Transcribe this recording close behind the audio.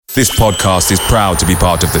This podcast is proud to be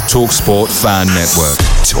part of the TalkSport Fan Network.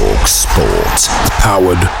 TalkSport.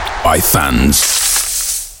 Powered by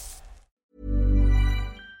fans.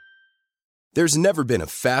 There's never been a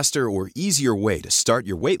faster or easier way to start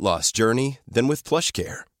your weight loss journey than with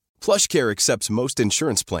PlushCare. PlushCare accepts most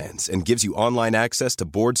insurance plans and gives you online access to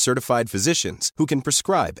board-certified physicians who can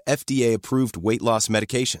prescribe FDA-approved weight loss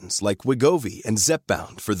medications like Wegovy and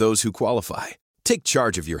Zepbound for those who qualify. Take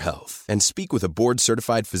charge of your health and speak with a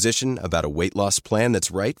board-certified physician about a weight loss plan that's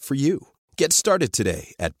right for you. Get started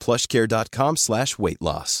today at plushcare.com/weight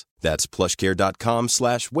loss. That's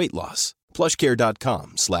plushcare.com/weight loss.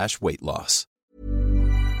 plushcare.com/weight loss.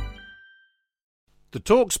 The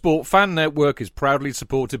TalkSport Fan Network is proudly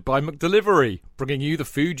supported by McDelivery, bringing you the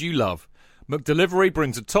food you love. McDelivery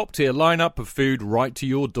brings a top-tier lineup of food right to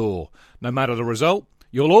your door. No matter the result,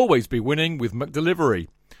 you'll always be winning with McDelivery.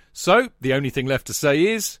 So, the only thing left to say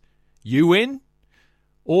is, you win?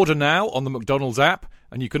 Order now on the McDonald's app,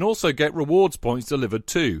 and you can also get rewards points delivered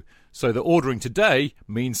too, so that ordering today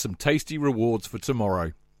means some tasty rewards for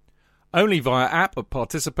tomorrow. Only via app at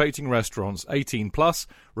participating restaurants. 18+,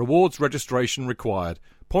 rewards registration required.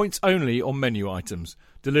 Points only on menu items.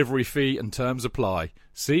 Delivery fee and terms apply.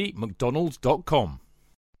 See mcdonalds.com.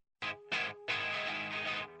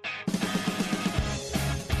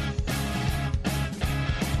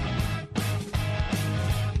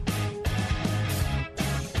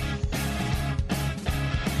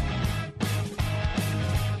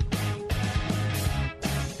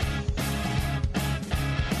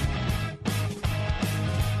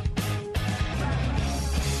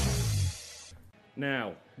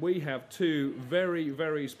 Now, we have two very,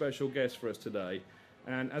 very special guests for us today,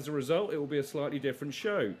 and as a result, it will be a slightly different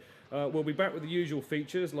show. We'll be back with the usual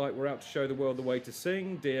features, like we're out to show the world the way to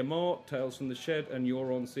sing, Dear Mart, Tales from the Shed, and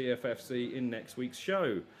You're on CFFC in next week's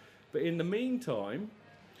show. But in the meantime,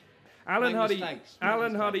 Alan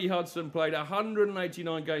Huddy Hudson played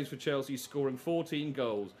 189 games for Chelsea, scoring 14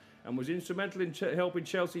 goals, and was instrumental in helping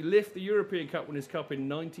Chelsea lift the European Cup Winners' Cup in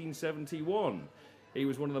 1971. He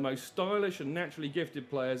was one of the most stylish and naturally gifted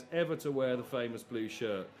players ever to wear the famous blue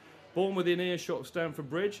shirt. Born within earshot of Stamford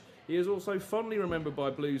Bridge, he is also fondly remembered by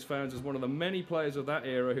Blues fans as one of the many players of that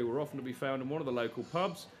era who were often to be found in one of the local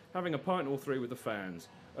pubs, having a pint or three with the fans.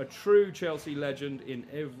 A true Chelsea legend in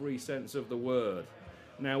every sense of the word.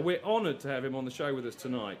 Now, we're honoured to have him on the show with us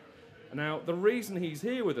tonight. Now, the reason he's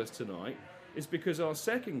here with us tonight is because our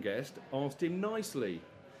second guest asked him nicely.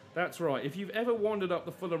 That's right, if you've ever wandered up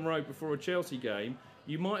the Fulham Road before a Chelsea game,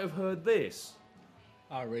 you might have heard this.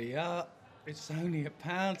 Hurry up, it's only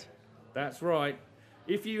 £1. That's right.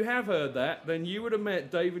 If you have heard that, then you would have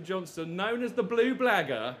met David Johnston, known as the Blue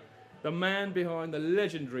Blagger, the man behind the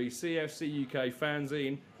legendary CFC UK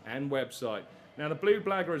fanzine and website. Now, the Blue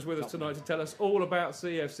Blagger is with us tonight to tell us all about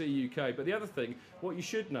CFC UK, but the other thing, what you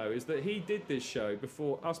should know, is that he did this show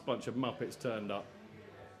before us bunch of Muppets turned up.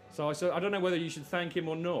 So I don't know whether you should thank him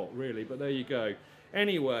or not, really, but there you go.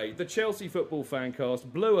 Anyway, the Chelsea Football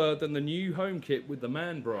Fancast, bluer than the new home kit with the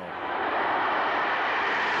man bra.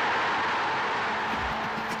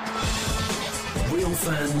 Real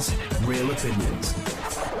fans, real opinions.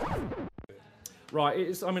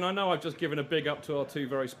 Right, I know I've just given a big up to our two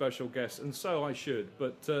very special guests, and so I should,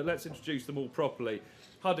 but let's introduce them all properly.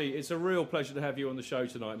 Huddy, it's a real pleasure to have you on the show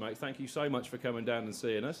tonight, mate. Thank you so much for coming down and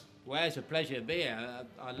seeing us. Well, it's a pleasure to be here.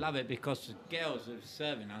 I love it because the girls who are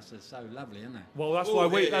serving us are so lovely, aren't they? Well, that's why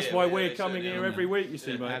we're coming here every week, you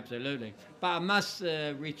see, mate. Absolutely. But I must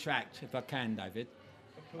retract, if I can, David.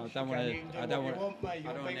 I don't want to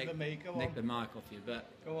nick the mic off you, but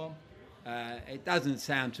go on. It doesn't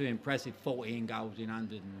sound too impressive, 14 goals in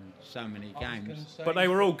 100 and so many games. But they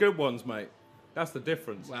were all good ones, mate. That's the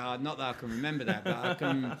difference. Well, not that I can remember that, but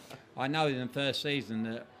I know in the first season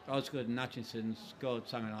that Osgood and Hutchinson scored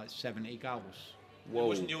something like 70 goals. Whoa. It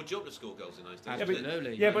wasn't your job to score goals in those days.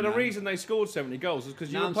 Absolutely. Yeah, but the reason they scored 70 goals is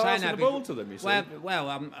because you were passing the ball to them, you see. Well,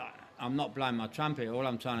 I'm not blowing my trumpet. All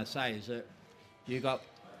I'm trying to say is that you got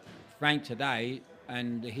Frank today,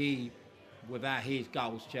 and without his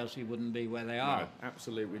goals, Chelsea wouldn't be where they are. No,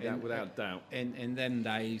 absolutely, without doubt. In them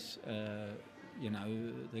days,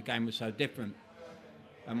 the game was so different.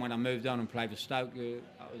 And when I moved on and played for Stoke,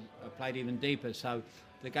 I played even deeper. So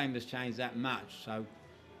the game has changed that much. So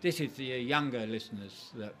this is the younger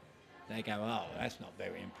listeners that they go, oh, that's not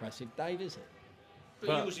very impressive, Dave, is it? But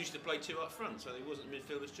you always used to play two up front, so it wasn't the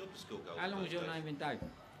midfielder's job to score goals. How long was your name in Dave?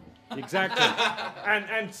 Exactly.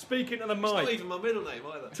 and speaking to the mic. It's not even my middle name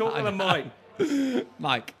either. Talk to the mic.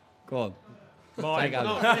 Mike, go on. Mike.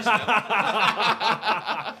 No,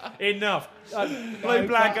 Enough. Blue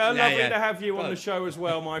Blagger, lovely to have you on the show as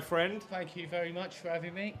well, my friend. Thank you very much for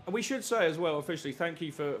having me. And we should say as well, officially, thank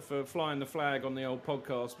you for flying the flag on the old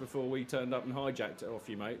podcast before we turned up and hijacked it off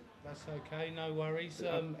you, mate. That's okay, no worries.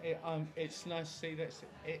 It's nice to see that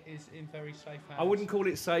it is in very safe hands. I wouldn't call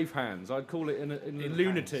it safe hands. I'd call it in the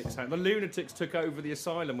lunatics' hands. The lunatics took over the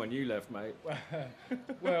asylum when you left, mate.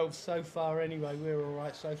 Well, so far anyway, we're all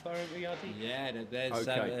right so far, aren't we, Uddy? Yeah, there's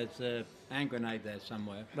a hand grenade there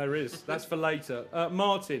somewhere. There is. That's for later.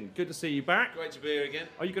 Martin, good to see you back. Great to be here again.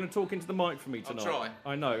 Are you going to talk into the mic for me tonight? I'll try.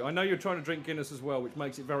 I know you're trying to drink Guinness as well, which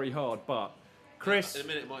makes it very hard, but... Chris... In a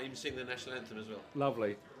minute, might even sing the national anthem as well.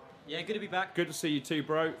 Lovely. Yeah, good to be back. Good to see you too,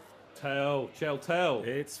 bro. Tell.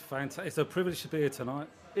 It's fantastic. It's a privilege to be here tonight.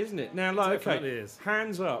 Isn't it? Now, like, Definitely is.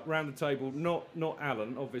 Hands up round the table, not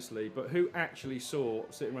Alan, obviously, but who actually saw,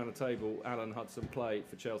 sitting around the table, Alan Hudson play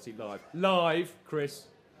for Chelsea live? Live, Chris.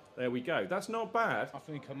 There we go. That's not bad. I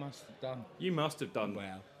think I must have done. You must have done.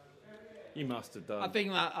 Well, You must have done. I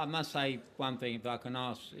think I must say one thing. If I can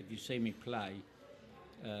ask, if you see me play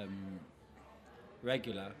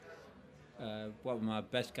regular, what was my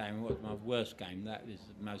best game and what was my worst game? That is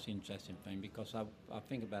the most interesting thing, because I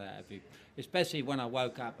think about that especially when I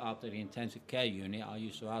woke up after the intensive care unit. I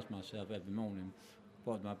used to ask myself every morning,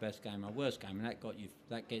 what was my best game, my worst game, and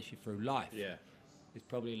that gets you through life. Yeah. It's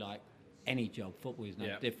probably like any job. Football is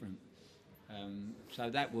no different. So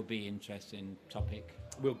that will be an interesting topic.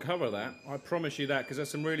 We'll cover that. I promise you that, because there's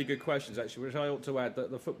some really good questions, actually, which I ought to add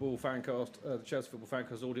that the football fancast, the Chelsea Football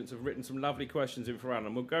Fancast audience have written some lovely questions in for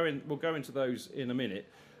Alan. We'll go into those in a minute,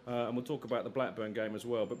 and we'll talk about the Blackburn game as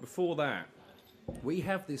well. But before that, we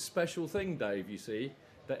have this special thing, Dave, you see,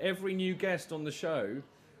 that every new guest on the show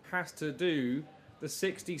has to do the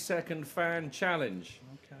 60-second fan challenge.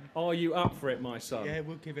 Okay. Are you up for it, my son? Yeah,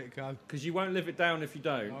 we'll give it a go. Because you won't live it down if you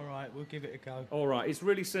don't. All right, we'll give it a go. All right, it's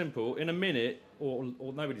really simple. In a minute, or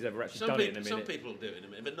nobody's ever actually done it in a minute. Some people do it in a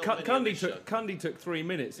minute, but not Cundy took 3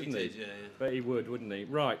 minutes, didn't he? Did, yeah. But he would, wouldn't he?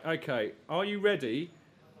 Right, okay. Are you ready?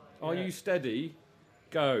 Are you steady?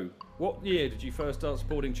 Go. What year did you first start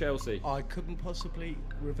supporting Chelsea? I couldn't possibly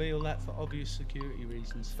reveal that for obvious security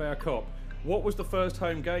reasons. Fair cop. What was the first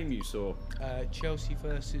home game you saw? Chelsea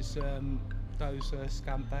versus those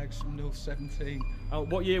scumbags from North 17.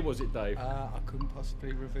 What year was it, Dave? I couldn't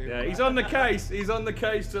possibly reveal Yeah, that. he's on the case. He's on the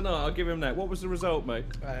case tonight. I'll give him that. What was the result, mate?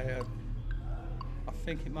 I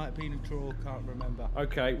think it might have been a draw, can't remember.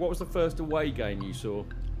 Okay, what was the first away game you saw?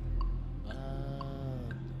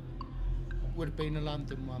 Would have been a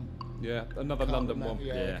London one. Yeah, another London one.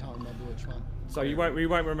 Yeah, I can't remember which one. So you won't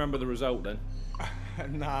remember the result then?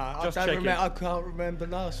 Nah, Just I checking. I can't remember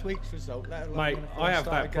last week's result. Let alone Mate, when it I have first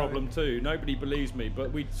that started problem going. too. Nobody believes me,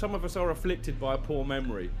 but some of us are afflicted by a poor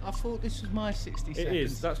memory. I thought this was my 60 It seconds.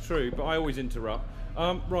 is, that's true, but I always interrupt.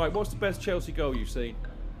 Right, what's the best Chelsea goal you've seen?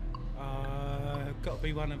 Got to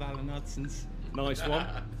be one of Alan Hudson's. Nice one.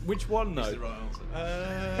 Which one, though? That's the right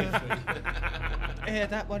answer. Yeah,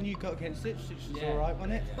 that one you got against Ipswich was all right,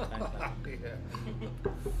 wasn't it?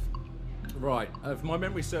 Right, if my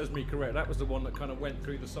memory serves me correct, that was the one that kind of went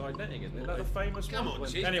through the side netting, isn't it? That the famous Come one? on,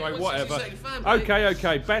 Chief. Anyway, Come on, whatever. 60 second fan, mate.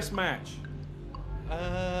 Okay, best match.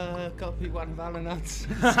 Got to be one of Alan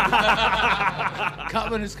Hudson's. Cup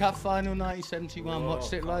Winners' Cup final 1971.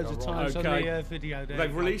 Watched it loads of times on the video there.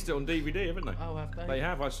 They've released it on DVD, haven't they? Oh, have they? They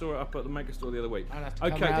have. I saw it up at the Megastore the other week. I'll have to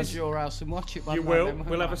come round to your house and watch it one You night will. then, won't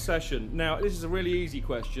We'll have I? a session. Now, this is a really easy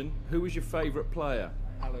question. Who was your favourite player?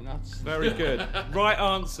 Alan Hudson. Very good. Right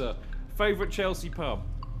answer. Favourite Chelsea pub?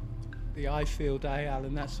 The Ifield,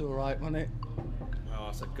 Alan, that's all right, wasn't it? Oh,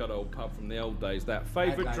 it's a good old pub from the old days, that.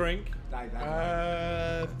 Favourite drink?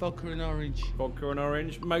 Vodka and orange. Vodka and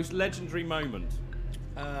orange. Most legendary moment?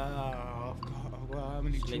 Oh, God, well, how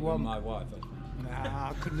many do you Sleep with want? my wife. Nah,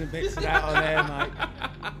 I couldn't admit to that on air, mate.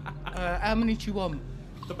 How many do you want?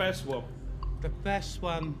 The best one. The best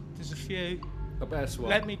one, there's a few. The best one.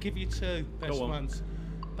 Let me give you two best Go on. ones.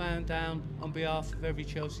 Bowing down on behalf of every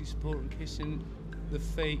Chelsea supporter and kissing the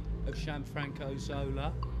feet of Gianfranco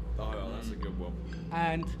Zola. Oh, well, that's a good one.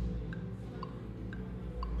 And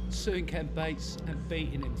suing Ken Bates and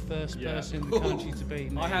beating him, first person in the country to beat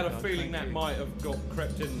him. I had a There you go, feeling thank that you. might have got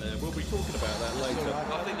crept in there. We'll be talking about that later.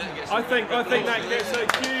 I think that gets. I think that gets a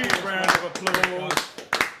huge round of applause.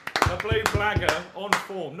 A blue blagger on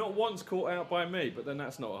form. Not once caught out by me, but then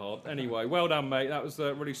that's not hard. Anyway, well done, mate. That was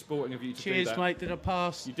really sporting of you to do Cheers, that. mate. Did I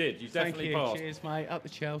pass? You did. You Thank definitely you. passed. Cheers, mate. Up the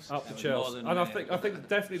Chelsea. Up the was Chelsea. more than And I think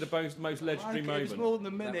definitely the most legendary It moment. was more than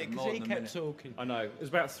a minute That was because more he than a kept minute. talking. I know. It's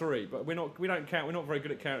about 3, but we don't count. We're not very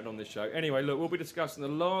good at counting on this show. Anyway, look, we'll be discussing the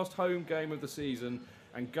last home game of the season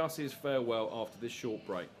and Gus's farewell after this short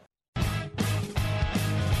break.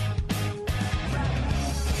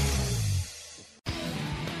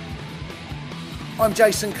 I'm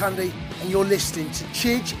Jason Cundy, and you're listening to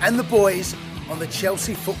Chidge and the boys on the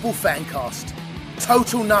Chelsea Football Fancast.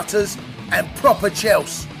 Total nutters and proper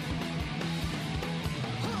Chelsea.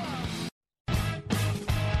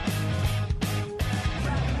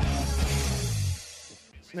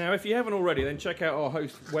 Now, if you haven't already, then check out our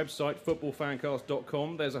host website,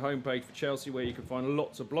 footballfancast.com. There's a homepage for Chelsea where you can find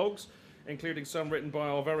lots of blogs, including some written by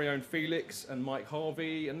our very own Felix and Mike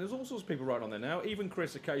Harvey, and there's all sorts of people writing on there now, even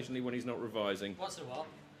Chris occasionally when he's not revising. Once in a while.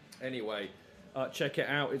 Anyway, check it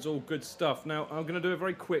out. It's all good stuff. Now, I'm going to do a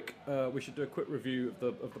very quick, we should do a quick review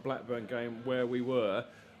of the Blackburn game, where we were.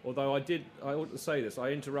 Although I ought to say this,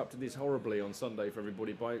 I interrupted this horribly on Sunday for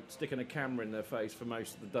everybody by sticking a camera in their face for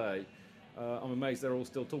most of the day. I'm amazed they're all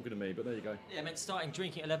still talking to me, but there you go. Yeah, I meant starting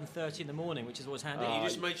drinking at 11:30 in the morning, which is always handy. You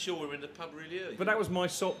just made sure we were in the pub really early. But that was my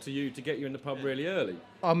sop to you to get you in the pub really early.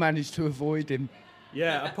 I managed to avoid him.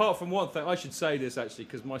 Yeah, apart from one thing, I should say this actually,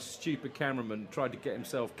 because my stupid cameraman tried to get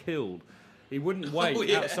himself killed. He wouldn't wait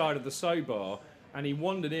outside of the sow bar, and he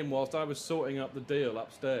wandered in whilst I was sorting up the deal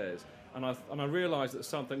upstairs. And I realised that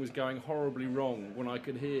something was going horribly wrong when I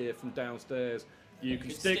could hear from downstairs, you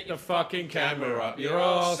can stick the fucking camera up your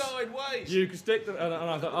arse. Sideways. You can stick the... And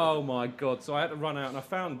I thought, oh my God. So I had to run out and I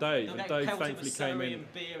found Dave. And Dave thankfully came in.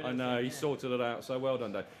 I know, he sorted it out. So well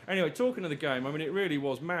done, Dave. Anyway, talking of the game, I mean, it really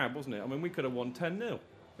was mad, wasn't it? I mean, we could have won 10-0.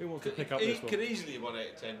 Who wants to pick up this one? He could easily have won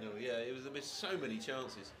 8 10-0, yeah. It was missed so many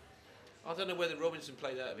chances. I don't know whether Robinson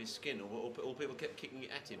played out of his skin or people kept kicking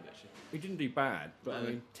it at him, actually. He didn't do bad, but I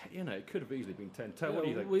mean, it could have easily been 10. Yeah, what do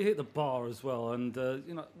you think? We hit the bar as well, and it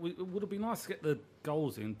would have been nice to get the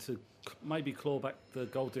goals in to maybe claw back the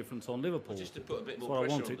goal difference on Liverpool. Just to put a bit more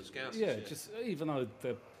pressure on the Scouts. Yeah, just even though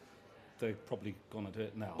they're probably going to do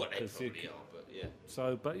it now. Well, they probably are, but yeah.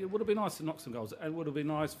 So, but it would have been nice to knock some goals, and it would have been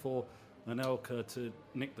nice for Anelka to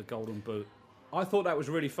nick the golden boot. I thought that was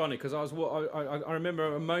really funny because I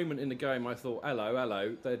remember a moment in the game I thought,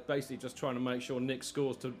 hello. They're basically just trying to make sure Nick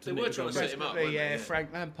scores to they Nick were trying to set him up. Yeah,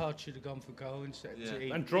 Frank Lampard should have gone for goal instead.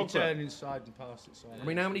 Yeah. And He Drogba. turned inside and passed it side. I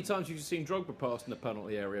mean, how many times have you seen Drogba pass in the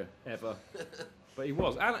penalty area ever? But he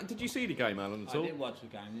was. Alan, did you see the game, Alan? At all? I did watch the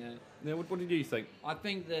game. Yeah. Yeah. What did you think? I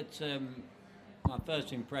think that my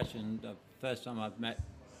first impression, the first time I've met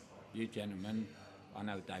you gentlemen, I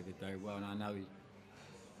know David very well, and I know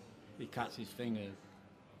he cuts his finger.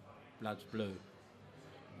 Blood's blue.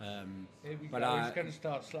 Here we but go. He's going to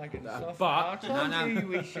start slagging us off.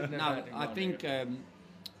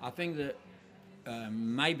 I think that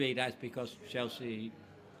maybe that's because Chelsea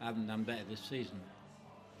haven't done better this season.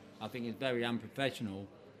 I think it's very unprofessional.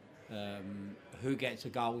 Who gets the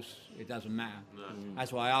goals, it doesn't matter. No.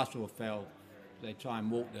 That's why Arsenal fell. They try and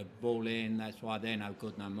walk the ball in. That's why they're no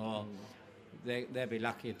good no more. They'll be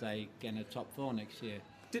lucky if they get in the top 4 next year.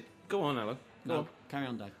 Go on, Alan. No, carry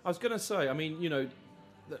on, Dave. I was going to say, I mean,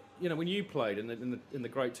 when you played in the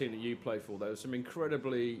great team that you played for, there were some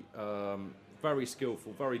incredibly very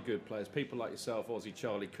skillful, very good players. People like yourself, Aussie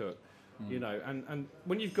Charlie Cook, and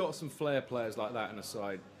when you've got some flair players like that in a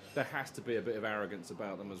side, there has to be a bit of arrogance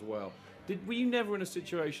about them as well. Were you never in a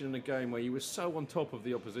situation in a game where you were so on top of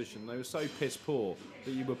the opposition, they were so piss poor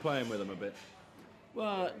that you were playing with them a bit?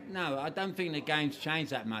 Well, no, I don't think the game's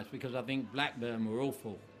changed that much because I think Blackburn were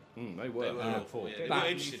awful. They were awful. Yeah. They weren't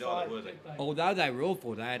interested either, were they? Although they were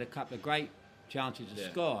awful, they had a couple of great chances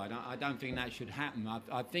to score. I don't think that should happen.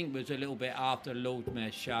 I think it was a little bit after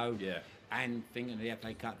Lordmare's show and thinking of the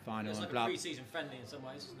FA Cup final. It was like a pre-season friendly in some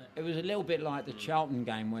ways, isn't it? It was a little bit like the Charlton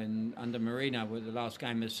game when under Mourinho was the last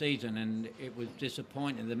game of the season, and it was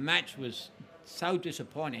disappointing. The match was so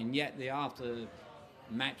disappointing, yet the after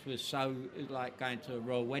match was so like going to a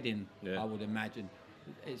royal wedding, I would imagine.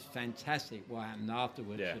 It's fantastic what happened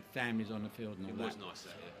afterwards. The families on the field and all that. It was nice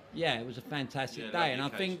that, yeah, it was a fantastic day, and I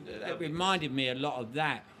think it reminded me a lot of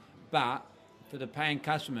that. But for the paying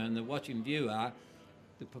customer and the watching viewer,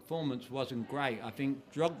 the performance wasn't great. I think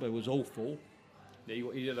Drogba was awful.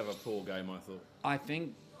 Yeah, he did have a poor game, I thought. I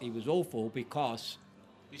think he was awful because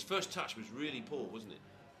his first touch was really poor, wasn't it?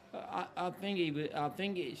 I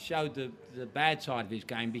think it showed the bad side of his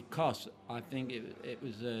game because I think it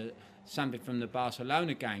was something from the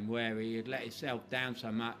Barcelona game where he had let himself down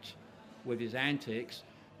so much with his antics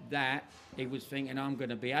that he was thinking, I'm going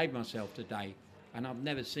to behave myself today. And I've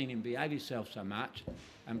never seen him behave himself so much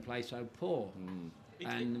and play so poor.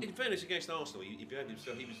 In fairness against Arsenal, he behaved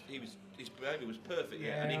himself. His behaviour was perfect,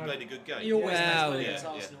 and he played a good game. He always plays against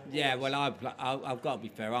Arsenal. Yeah, well, I've got to be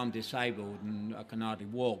fair. I'm disabled and I can hardly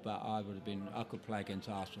walk, but I could play against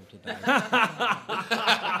Arsenal today.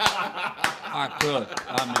 I could.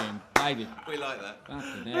 I mean, David. We like that.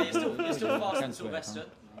 You're still fast, Sylvester.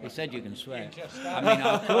 He said you can swear. I mean,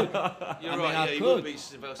 I could. You're I mean, right, I yeah, he could. would beat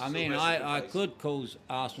Sylvester I mean, Sylvester I face. could cause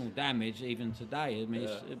Arsenal damage even today. I mean,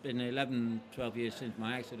 it's been 11, 12 years since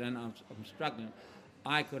my accident. I'm struggling.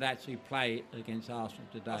 I could actually play against Arsenal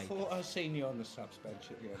today. I thought I'd seen you on the subs bench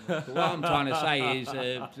at the end. But what I'm trying to say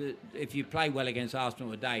is, if you play well against Arsenal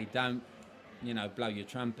today, don't, blow your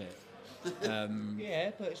trumpet. Yeah,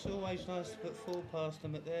 but it's always nice to put full past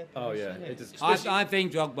them at their place. Oh yeah, isn't it? I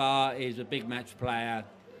think Drogba is a big match player.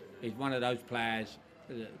 He's one of those players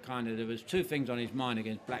that there was two things on his mind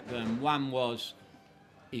against Blackburn. One was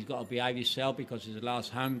he's got to behave himself because it's the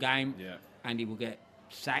last home game, and he will get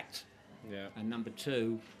sacked. Yeah. And number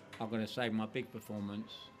two, I'm going to save my big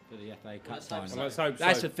performance for the FA Cup final. Well, let's hope so.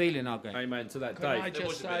 That's the feeling I get. Amen to that, Can Dave. I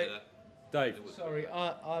just say, Dave. sorry,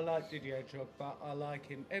 I like Didier Drogba. I like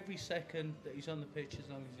him every second that he's on the pitch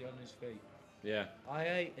as long as he's on his feet. Yeah. I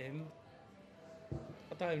hate him.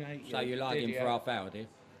 I don't hate So you like Didier. him for half hour, do you?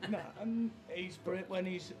 No, he's brilliant when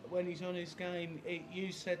he's on his game.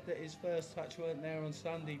 You said that his first touch weren't there on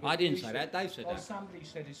Sunday. But I didn't you say that. Dave said that. Somebody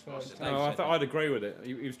said his first touch. No, I thought I'd agree with it.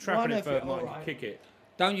 He was trapping it for Mike to kick it.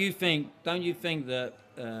 Don't you think that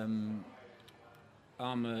I'm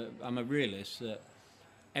a realist, that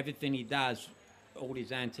everything he does, all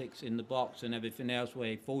his antics in the box and everything else, where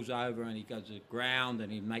he falls over and he goes to the ground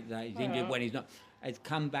and he's injured when he's not, it's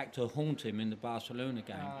come back to haunt him in the Barcelona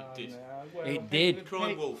game. It did. It did.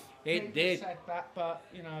 Crying wolf. It did. Said that, but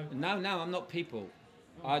No, I'm not people.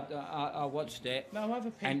 I watched it. No,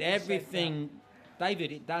 other people and said everything,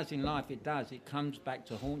 David, it does in life. It does. It comes back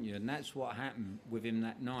to haunt you, and that's what happened with him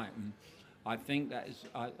that night. And I think that is.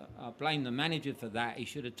 I blame the manager for that. He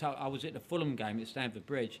should have told. I was at the Fulham game at Stamford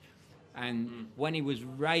Bridge, and when he was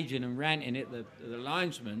raging and ranting at the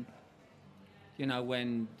linesman,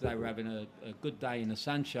 when they were having a good day in the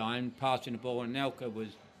sunshine, passing the ball, and Nelka was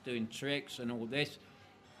doing tricks and all this,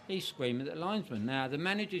 he's screaming at the linesman. Now, the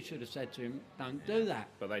manager should have said to him, don't do that.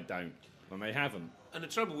 But they don't, and they haven't. And the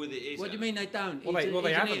trouble with it is... What do you mean they don't? Well,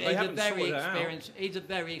 they haven't. They haven't sorted it out. He's a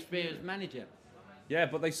very experienced manager. Yeah,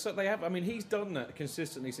 but they have. I mean, he's done that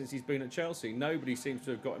consistently since he's been at Chelsea. Nobody seems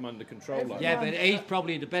to have got him under control like that. But he's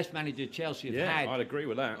probably the best manager Chelsea have had. I'd agree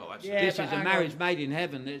with that. Oh, this is a marriage made in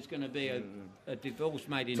heaven. There's going to be a divorce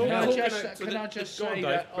made in hell. Can I just say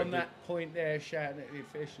that on that point there, shouting at the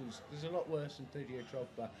officials, there's a lot worse than Didier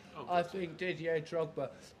Drogba. I think Didier Drogba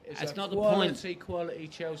is a quality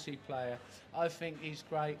Chelsea player. I think he's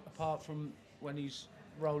great, apart from when he's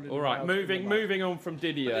rolling. All right, moving on from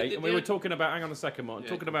Didier, and we were talking about. Hang on a second, Martin.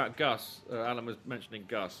 Talking about Gus. Alan was mentioning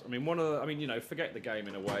Gus. I mean, forget the game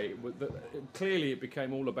in a way. Clearly, it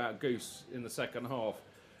became all about Goose in the second half.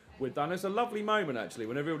 And it's a lovely moment actually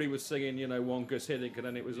when everybody was singing, one Gus Hiddink, and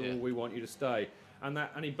then it was all "We Want You to Stay," and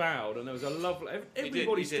he bowed, and there was a lovely.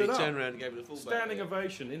 Everybody stood up. He turned around and gave it a full standing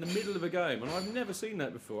ovation in the middle of a game, and I've never seen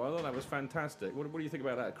that before. I thought that was fantastic. What do you think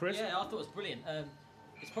about that, Chris? Yeah, I thought it was brilliant.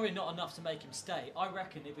 It's probably not enough to make him stay. I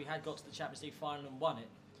reckon if we had got to the Champions League final and won it,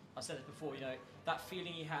 I said it before, that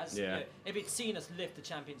feeling he has. Yeah. If he'd seen us lift the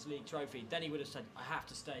Champions League trophy, then he would have said, I have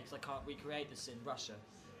to stay because I can't recreate this in Russia.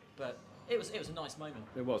 But it was a nice moment.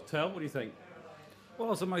 It was. Tel, what do you think? Well,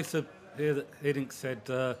 I was amazed to hear that Hiddink said,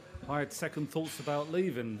 I had second thoughts about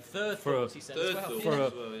leaving. Third thoughts, he said as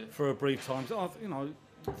well. For a brief time. So,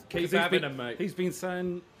 keep having him, mate. He's been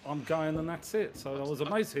saying, I'm going and that's it. So I was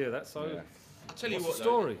amazed to hear that. So. Yeah. I'll tell you what, the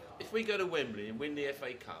story? If we go to Wembley and win the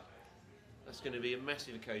FA Cup, that's going to be a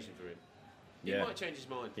massive occasion for him. He might change his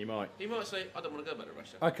mind. He might. He might say, "I don't want to go back to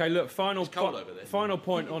Russia." Okay, look. Final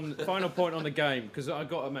point on the game, because I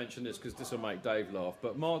got to mention this because this will make Dave laugh.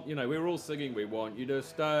 But we were all singing, "We want you to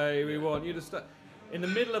stay, we want you to stay." In the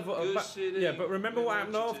middle of but remember what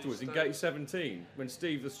happened afterwards in Gate 17 when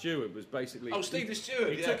Steve the steward was basically. Oh, Steve the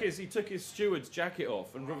steward. He took his steward's jacket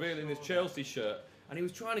off and revealing his Chelsea shirt. And he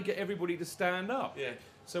was trying to get everybody to stand up. Yeah.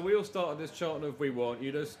 So we all started this chant of "We want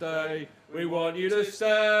you to stay, we want you to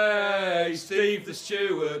stay, Steve the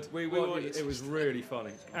steward, we want you." It was really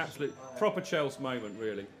funny. Absolute proper Chelsea moment,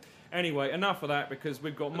 really. Anyway, enough of that because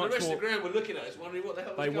we've got much more. The rest of the ground were looking at us, wondering what the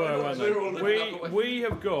hell was going on. They were, weren't they? We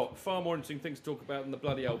have got far more interesting things to talk about than the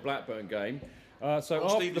bloody old Blackburn game. So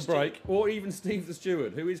after the break, or even Steve the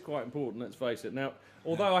steward, who is quite important, let's face it. Now,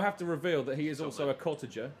 although I have to reveal that he is also a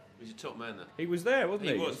cottager. He's a top man, though. He was there, wasn't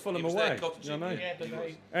he? He was. Fulham He was away.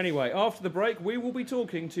 there, Anyway, after the break, we will be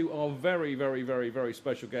talking to our very, very, very, very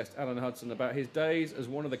special guest, Alan Hudson, about his days as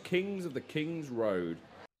one of the kings of the King's Road.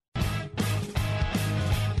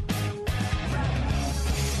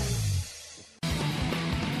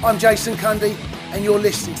 I'm Jason Cundy, and you're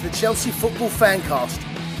listening to the Chelsea Football Fancast.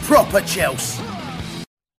 Proper Chelsea.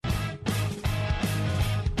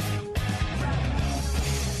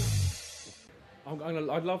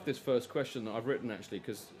 I love this first question that I've written actually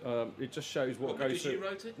because it just shows what goes. Because you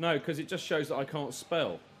wrote it? No, because it just shows that I can't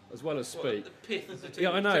spell as well as speak. The pith.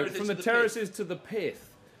 Yeah, I know. From the terraces to the pith,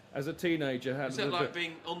 as a teenager, Is that like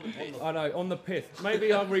being on the pith? I know, on the pith.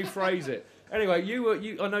 Maybe I'll rephrase it. Anyway,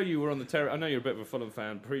 I know you were on the terrace. I know you're a bit of a Fulham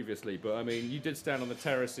fan previously, but I mean, you did stand on the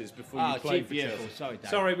terraces before you played for Chelsea. Sorry, Dave.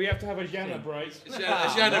 Sorry, we have to have a Jana break.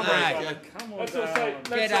 Jana break. Come on, let's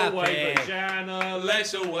all wave at Jana.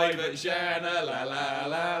 Let's all wave at Jana. La la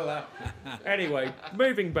la la. Anyway,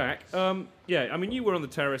 moving back. Yeah, I mean, you were on the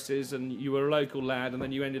terraces and you were a local lad, and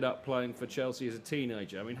then you ended up playing for Chelsea as a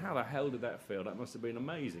teenager. I mean, how the hell did that feel? That must have been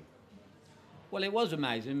amazing. Well, it was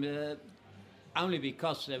amazing. Only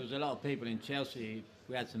because there was a lot of people in Chelsea.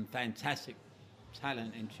 We had some fantastic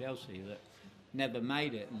talent in Chelsea that never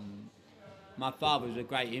made it. And my father was a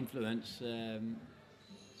great influence,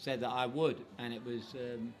 said that I would. And it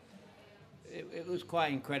was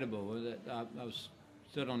quite incredible that I was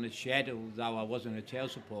stood on the shed, although I wasn't a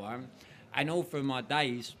Chelsea supporter. And all through my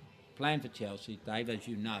days playing for Chelsea, Dave, as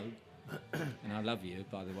you know, and I love you,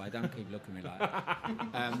 by the way, don't keep looking at me like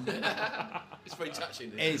that. It's very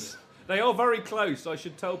touching, isn't it? They are very close. I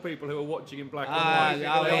should tell people who are watching in black and white. They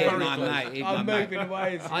are very close. I'm moving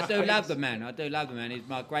away. I do love the man. He's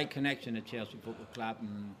my great connection to Chelsea Football Club,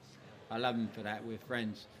 and I love him for that. We're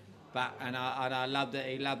friends. And I love that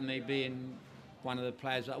he loved me being one of the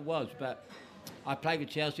players that I was. But I played for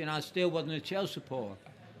Chelsea, and I still wasn't a Chelsea supporter,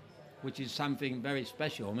 which is something very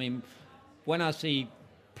special. I mean, when I see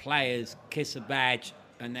players kiss a badge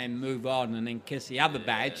and then move on and then kiss the other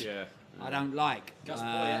badge, I don't like.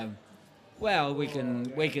 Well, we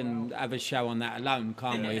can have a show on that alone,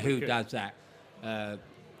 can't we? Who does that?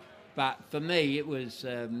 But for me, it was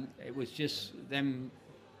just them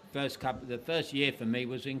the first year for me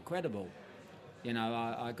was incredible. You know,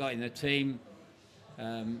 I got in the team.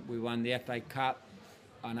 We won the FA Cup,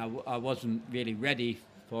 and I wasn't really ready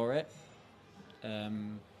for it.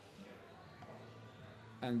 And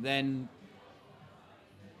then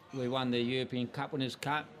we won the European Cup Winners'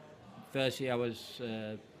 Cup. First year I was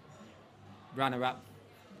runner-up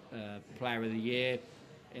player of the year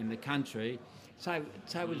in the country. So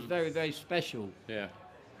it was very, very special. Yeah.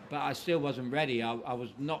 But I still wasn't ready. I was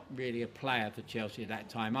not really a player for Chelsea at that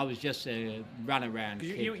time. I was just a run-around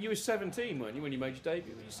kid. You were 17, weren't you, when you made your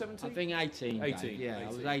debut? Were you 17? I think 18. 18. Yeah, 18. I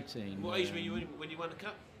was 18. What age were you when you won the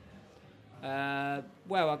cup?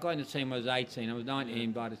 Well, I got in the team when I was 18. I was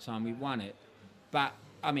 19 by the time we won it. But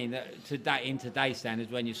I mean, in today's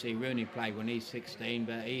standards, when you see Rooney play when he's 16,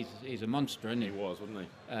 but he's a monster, isn't he? He was, wasn't he?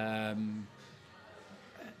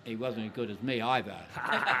 He wasn't as good as me either.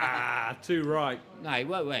 Too right. No, he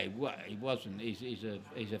wasn't. He's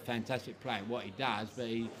a fantastic player at what he does, but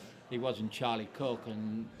he wasn't Charlie Cook,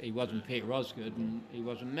 and he wasn't Peter Osgood, and he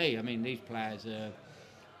wasn't me. I mean, these players are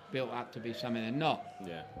built up to be something they're not.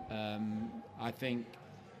 Yeah. I think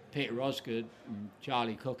Peter Osgood and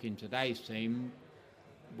Charlie Cook in today's team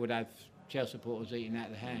would have Chelsea supporters eating out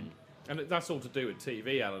of the hand. And that's all to do with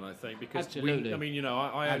TV, Alan, I think, because Absolutely. I mean, you know,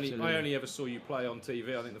 I only ever saw you play on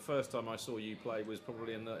TV. I think the first time I saw you play was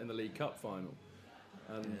probably in the League Cup final.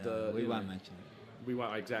 And we won't mention it. We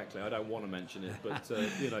won't exactly. I don't want to mention it, but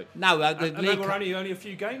you know. No, and there were only a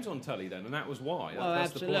few games on telly then, and that was why. Well,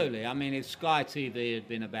 that's absolutely. The point. I mean, if Sky TV had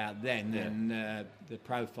been about then, the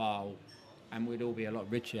profile, and we'd all be a lot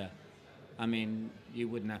richer. I mean, you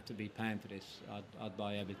wouldn't have to be paying for this. I'd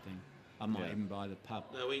buy everything. I might even buy the pub.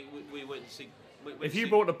 No, we went to see. If you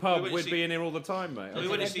bought a pub, we'd be in here all the time, mate. We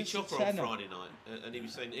went to see Chopper on Friday night, and he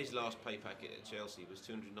was saying his last pay packet at Chelsea was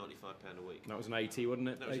 £295 a week. That was an 80, wasn't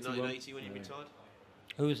it? That was in 1980 when you retired.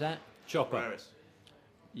 Who was that? Chopper. Harris.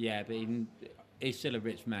 Yeah, but he's still a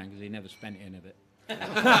rich man because he never spent any of it.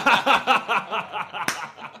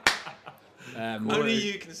 Only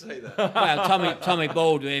you can say that. Well, Tommy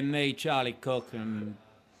Baldwin, me, Charlie Cook, and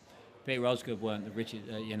Peter Osgood weren't the richest.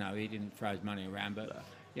 You know, he didn't throw his money around, but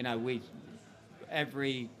you know,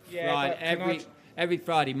 every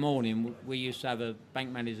Friday morning we used to have a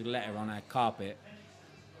bank manager's letter on our carpet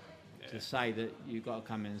to say that you've got to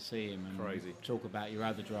come in and see him and talk about your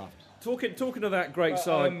overdraft. Talking of that great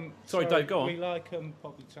side. Sorry, Dave, go on. We like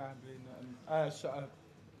Bobby Tamblyn.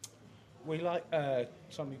 We like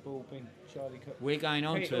Tommy Baldwin, Charlie Cook. We're going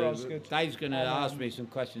on Peter to. Osgood. Dave's going to ask me some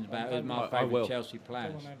questions about who's my favourite Chelsea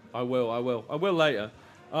players. I will later.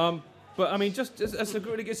 But I mean, just it's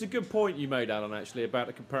a good point you made, Alan, actually, about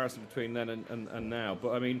the comparison between then and now.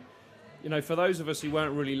 But I mean, you know, for those of us who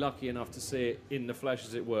weren't really lucky enough to see it in the flesh,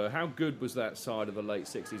 as it were, how good was that side of the late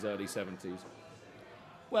 60s, early 70s?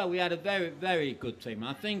 Well, we had a very, very good team.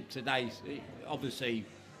 I think today's, obviously,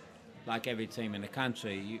 like every team in the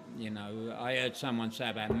country. You know, I heard someone say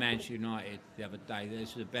about Manchester United the other day, this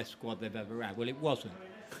is the best squad they've ever had. Well, it wasn't.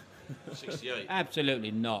 68.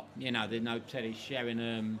 Absolutely not. You know, there's no Teddy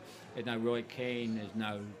Sheringham, there's no Roy Keane, there's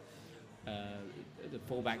no the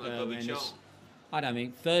fullback. I don't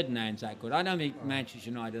think Ferdinand's that good. I don't think Manchester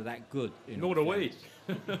United are that good. Nor do we.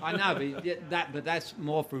 I know, but that's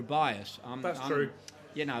more through bias. That's true.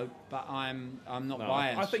 You know, but I'm not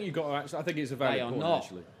biased. I think you've got to actually. I think it's a valid point.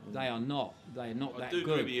 Actually, they are not. They are not that good. I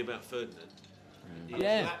do agree with you about Ferdinand.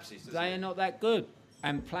 Yeah, they are not that good.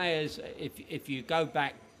 And players, if you go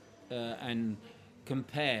back and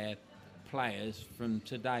compare players from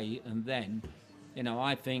today and then, you know,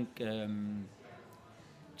 I think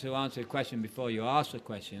to answer the question before you ask the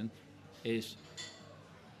question is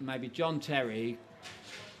maybe John Terry,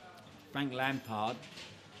 Frank Lampard.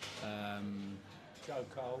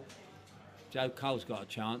 Joe Cole's got a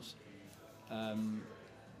chance.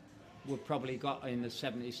 We've probably got in the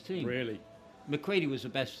 70s team. Really? McCready was the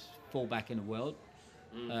best fullback in the world.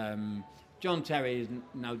 John Terry is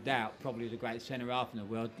no doubt probably the greatest centre half in the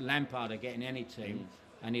world. Lampard are getting any team,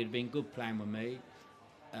 and he'd have been good playing with me.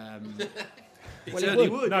 He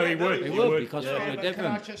would. No, he would. He would because we're different. Can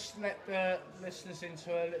I just let the listeners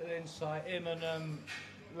into a little insight? Him and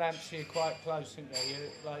Lampsey are quite close, aren't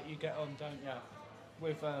they? You get on, don't you?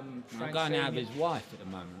 With Frank I'm going out with his wife at the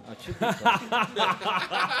moment. I should be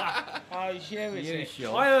Oh, he's here, is it?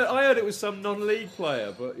 Sure. I heard it was some non-league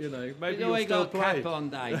player, but you know, maybe He's you'll always still got play. cap on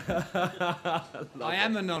day. I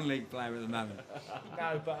am a non-league player at the moment.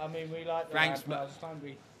 No, but I mean, we like the Frank's Lampards, don't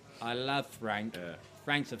we? I love Frank. Yeah.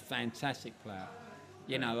 Frank's a fantastic player.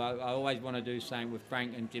 You know, I always want to do something with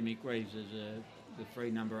Frank and Jimmy Greaves as the three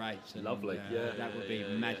number 8s. And, Lovely. that would be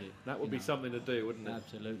magic. That would be something to do, wouldn't it?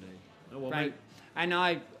 Absolutely. Oh, well, Frank, and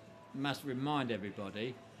I must remind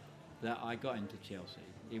everybody that I got into Chelsea.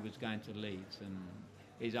 He was going to Leeds, and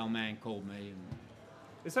his old man called me. And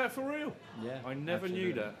is that for real? yeah, I never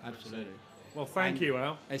knew that. Absolutely. Well, thank you,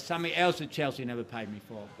 Al. There's something else that Chelsea never paid me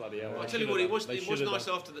for. Bloody hell. Well, I tell you what, it was nice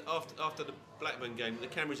after the Blackburn game. The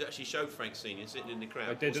cameras actually showed Frank Senior sitting in the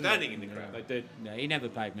crowd, They did, standing in the crowd. They did. Yeah, he never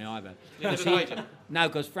paid me either. He never paid him? No,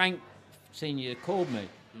 because Frank Senior called me.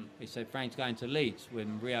 He said, Frank's going to Leeds with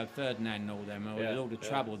Rio Ferdinand and all them, all the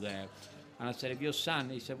trouble there. And I said, if your son,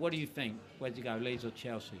 he said, what do you think? Where'd you go, Leeds or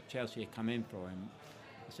Chelsea? Chelsea had come in for him.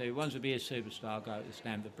 I said, he wants to be a superstar, I'll go to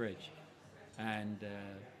Stamford Bridge. And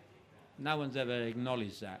no one's ever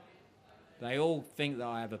acknowledged that. They all think that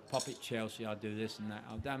I have a pop at Chelsea, I do this and that.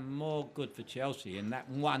 I've done more good for Chelsea in that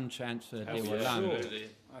one transfer deal alone. Sure.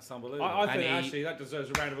 That's unbelievable. I think actually that deserves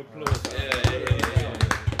a round of applause. Yeah.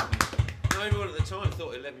 No, everyone at the time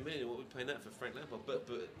thought 11 million, what are we paying that for Frank Lampard? But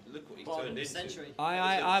look what he turned into. Century.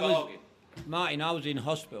 I was, Martin, I was in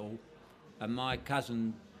hospital and my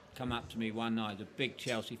cousin come up to me one night, a big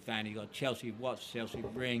Chelsea fan. He got Chelsea watch, Chelsea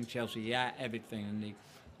ring, Chelsea hat, everything. And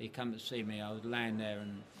he come to see me. I was laying there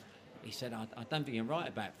and he said, I don't think you're right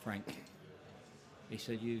about Frank. He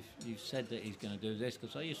said, you've said that he's going to do this,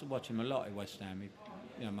 because I used to watch him a lot at West Ham.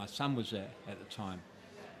 My son was there at the time.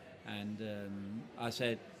 And I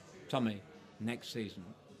said, Tommy, next season,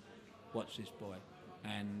 watch this boy.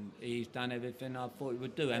 And he's done everything I thought he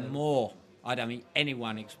would do, and more. I don't think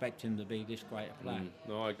anyone expected him to be this great a player.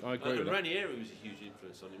 No, I agree with that. Ranieri was a huge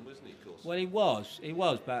influence on him, wasn't he, of course? Well, he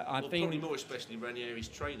was, but I think... probably more especially Ranieri's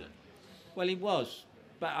trainer. Well, he was,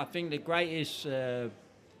 but I think the greatest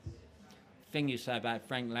thing you say about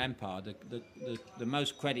Frank Lampard, the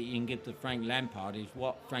most credit you can give to Frank Lampard is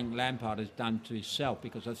what Frank Lampard has done to himself,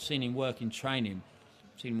 because I've seen him work in training.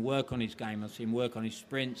 I've seen him work on his game, I've seen him work on his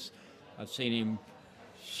sprints, I've seen him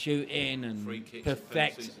shoot in and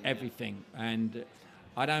perfect everything. And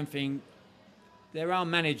I don't think there are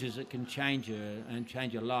managers that can change you and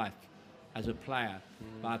change your life as a player,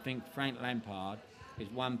 but I think Frank Lampard is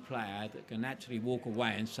one player that can actually walk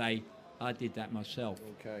away and say, I did that myself.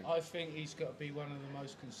 Okay. I think he's got to be one of the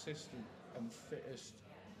most consistent and fittest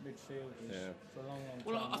midfielders for a long time.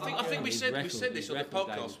 Well, I think we said this on the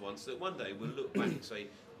podcast once, that one day we'll look back and say,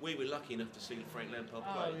 we were lucky enough to see Frank Lampard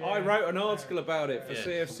play. I wrote an article about it for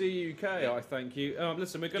CFC UK. I thank you.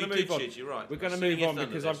 Listen, we're going to move on. You're right. We're going to move on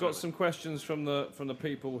because I've got some questions from the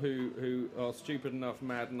people who are stupid enough,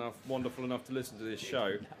 mad enough, wonderful enough to listen to this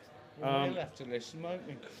show. We'll have to listen, won't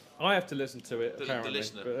we? I have to listen to it, apparently.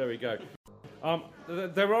 But there we go.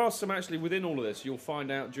 There are some actually within all of this. You'll find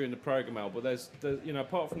out during the programme, Al. But there's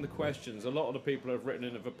apart from the questions, a lot of the people who have written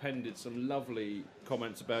in have appended some lovely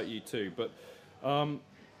comments about you too. But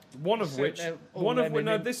one of which,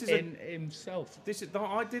 no, this is himself. This is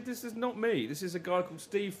I did. This is not me. This is a guy called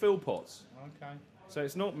Steve Philpotts. Okay. So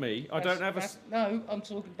it's not me. I don't have a... No, I'm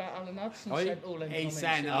talking about Alan Hudson sent all them comments. He's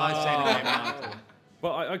saying that I sent him.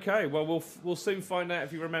 But okay, well, we'll soon find out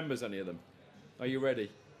if he remembers any of them. Are you ready?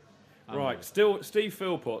 Right. Still, Steve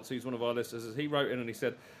Philpotts, who's one of our listeners, he wrote in and he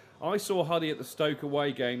said, I saw Huddy at the Stoke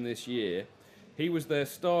away game this year. He was their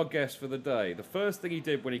star guest for the day. The first thing he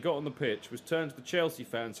did when he got on the pitch was turn to the Chelsea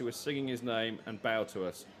fans who were singing his name and bow to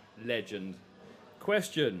us. Legend.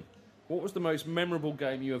 Question. What was the most memorable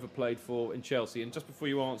game you ever played for in Chelsea? And just before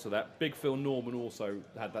you answer that, Big Phil Norman also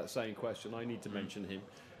had that same question. I need to mention him.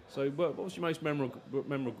 So what was your most memorable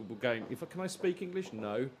game? Can I speak English?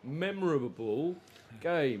 No. Memorable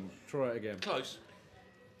game. Try it again. Close.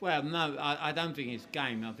 Well, no, I don't think it's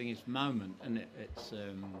game. I think it's moment, and it's.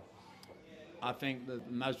 I think the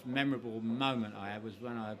most memorable moment I had was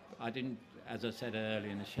when I didn't, as I said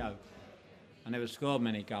earlier in the show, I never scored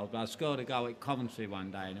many goals, but I scored a goal at Coventry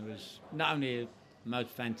one day, and it was not only the most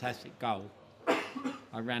fantastic goal.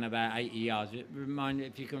 I ran about 80 yards. It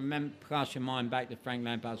reminded, if you can remember, cast your mind back to Frank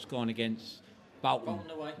Lampard scoring against Bolton.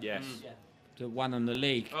 Away. Yes. The one on the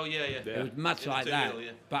league. Oh, yeah. It was much like that,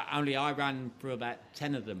 but only I ran through about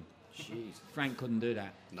 10 of them. Jeez. Frank couldn't do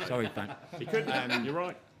that. No. Sorry, Frank. He couldn't. You're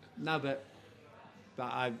right. No, but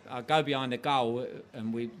I go behind the goal,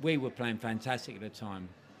 and we were playing fantastic at the time.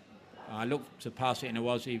 I looked to pass it in the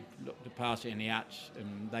Aussie, looked to pass it in the Hutch,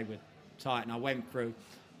 and they were tight, and I went through,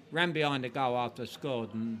 ran behind the goal after I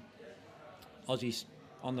scored, and Ozzy's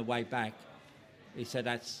on the way back, he said,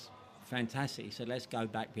 that's fantastic. He said, let's go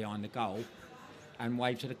back behind the goal and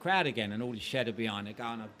wave to the crowd again, and all the shed behind the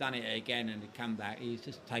goal, and I've done it again, and he come back. He's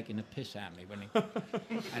just taking the piss out of me when he...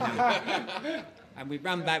 and we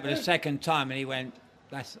ran back for the second time, and he went,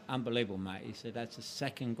 that's unbelievable, mate. He said, that's the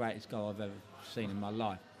second greatest goal I've ever seen in my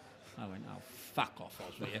life. I went, oh, fuck off,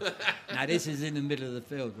 Oswald. Now, this is in the middle of the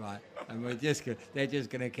field, right? And they're just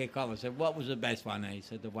going to kick off. I said, what was the best one? And he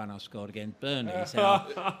said, the one I scored against Burnley. He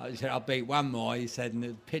said, I'll beat one more. He said, and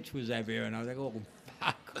the pitch was heavier. And I was like, oh,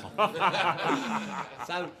 fuck off.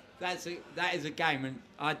 So that is a game. And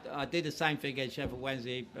I did the same thing against Sheffield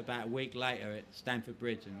Wednesday about a week later at Stamford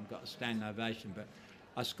Bridge and got a standing ovation. But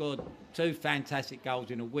I scored 2 fantastic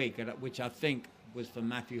goals in a week, which I think was for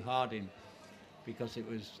Matthew Harding, because it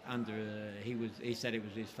was under he said it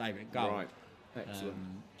was his favourite goal. Right. Excellent.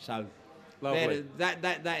 So lovely.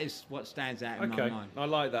 That is what stands out in my mind. I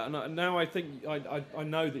like that. And now I think I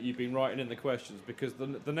know that you've been writing in the questions, because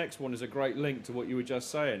the next one is a great link to what you were just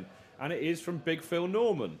saying, and it is from Big Phil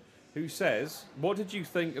Norman, who says, what did you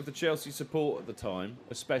think of the Chelsea support at the time,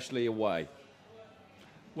 especially away?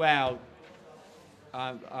 Well,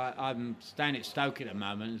 I'm staying at Stoke at the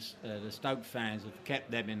moment. The Stoke fans have kept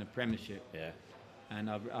them in the Premiership. Yeah. And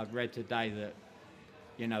I've read today that,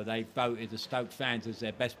 they voted the Stoke fans as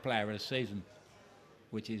their best player of the season,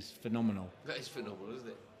 which is phenomenal. That is phenomenal, isn't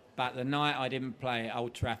it? But the night I didn't play at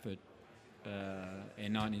Old Trafford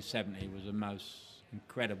in 1970 was the most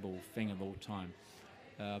incredible thing of all time.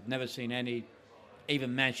 I've never seen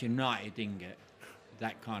even Manchester United didn't get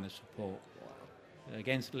that kind of support.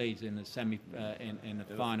 Against Leeds in the in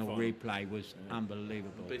the final replay was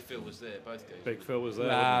unbelievable. Big Phil was there both games. Big Phil was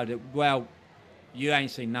there. Well, you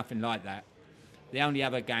ain't seen nothing like that. The only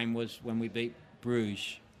other game was when we beat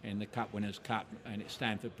Bruges in the Cup Winners' Cup and at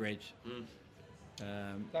Stamford Bridge.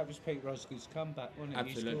 That was Pete Roscoe's comeback, wasn't it?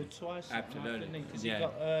 Absolutely. He scored twice. Absolutely. Because he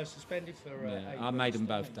got suspended for 8 weeks. I made them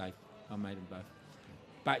both, Dave. I made them both.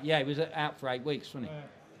 But yeah, he was out for 8 weeks, wasn't he?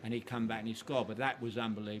 And he come back and he scored. But that was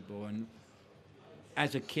unbelievable. And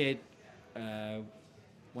as a kid,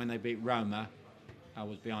 when they beat Roma, I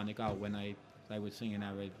was behind the goal when they were singing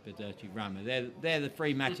over the dirty Roma. They're the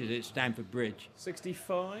 3 matches at Stamford Bridge.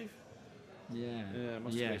 65? Yeah. Yeah, it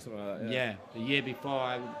must be something like that. Yeah, the year before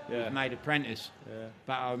I was made apprentice. Yeah.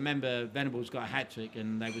 But I remember Venables got a hat-trick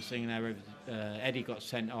and they were singing over, Eddie got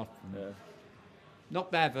sent off.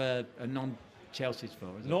 Not bad for a non-Chelsea's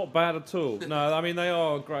fault, is it? Not bad at all. No, I mean, they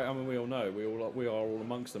are great. I mean, we all know. We are all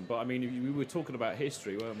amongst them. But, I mean, we were talking about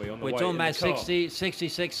history, weren't we, on the way in the car? We're talking about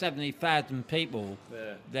 66, 70,000 people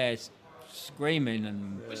there screaming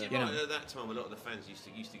and... Was it right at that time a lot of the fans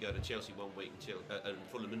used to go to Chelsea one week and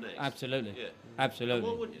Fulham the next? Absolutely. Yeah. Absolutely.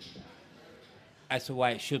 Why wouldn't you? That's the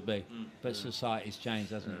way it should be. But society's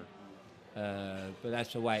changed, hasn't it? But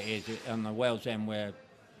that's the way it is. On the Wales End where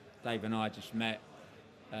Dave and I just met,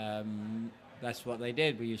 that's what they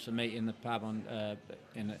did. We used to meet in the pub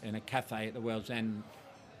in a cafe at the Wales End,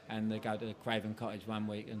 and they go to the Craven Cottage one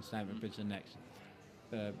week and Stamford Bridge the next.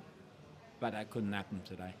 But that couldn't happen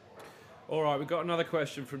today. All right, we've got another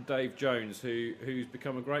question from Dave Jones, who's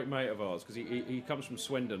become a great mate of ours because he comes from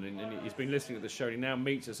Swindon and he's been listening to the show. And he now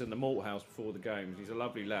meets us in the malt house before the games. He's a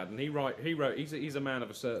lovely lad, and he wrote. He's a man of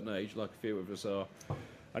a certain age, like a few of us are.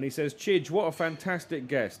 And he says, "Chidge, what a fantastic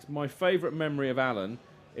guest! My favourite memory of Alan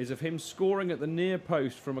is of him scoring at the near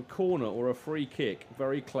post from a corner or a free kick,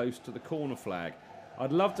 very close to the corner flag.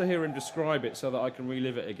 I'd love to hear him describe it so that I can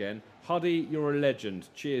relive it again. Huddy, you're a legend.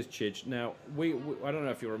 Cheers, Chidge." Now, we I don't know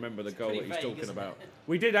if you remember the goal that he's talking about.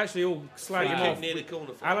 We did actually all slag him off. Near the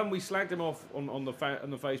corner flag. Alan, we slagged him off on the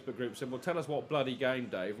Facebook group. Said, "Well, tell us what bloody game,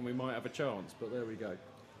 Dave, and we might have a chance." But there we go.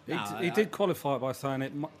 He did qualify it by saying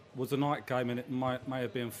it was a night game and it may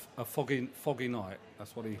have been a foggy night.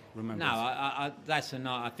 That's what he remembers. No, that's a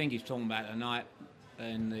night. I think he's talking about a night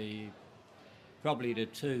in probably the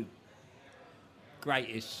two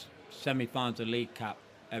greatest semi-finals of the League Cup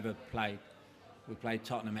ever played. We played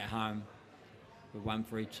Tottenham at home. We won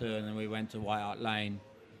 3-2, and then we went to White Hart Lane.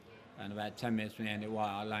 And about 10 minutes from the end at White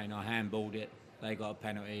Hart Lane, I handballed it. They got a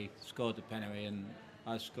penalty, scored the penalty, and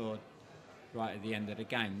I scored right at the end of the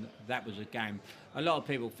game. That was a game. A lot of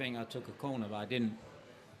people think I took a corner, but I didn't.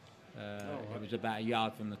 It was about a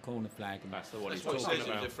yard from the corner flag. That's the one he's talking about.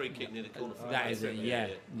 It was a free kick near the corner flag. That is it,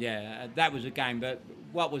 yeah. That was a game. But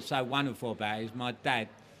what was so wonderful about it is my dad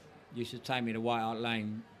used to take me to White Hart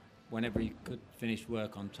Lane whenever he could finish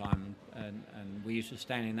work on time, and we used to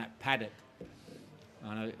stand in that paddock.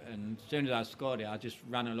 And as soon as I scored it, I just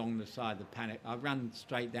ran along the side of the paddock. I ran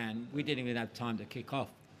straight down. We didn't even have time to kick off.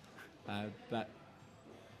 But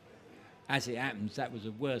as it happens, that was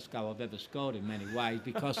the worst goal I've ever scored in many ways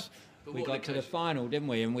because we got to the final, didn't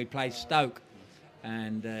we? And we played Stoke,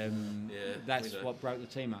 and that's what broke the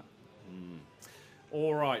team up.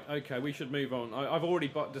 All right, okay, we should move on. I've already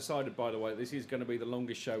decided, by the way, this is going to be the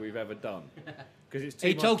longest show we've ever done because it's too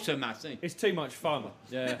he talks so much. It's too much fun.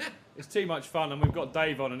 Yeah, it's too much fun, and we've got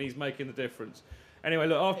Dave on, and he's making the difference. Anyway,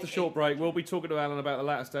 look, after the short break, we'll be talking to Alan about the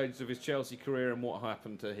latter stages of his Chelsea career and what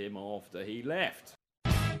happened to him after he left.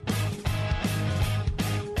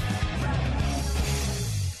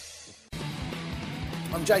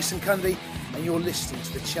 I'm Jason Cundy, and you're listening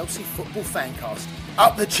to the Chelsea Football Fancast.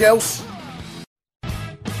 Up the Chelsea!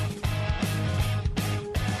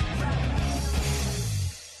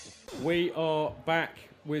 We are back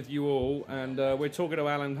with you all, and we're talking to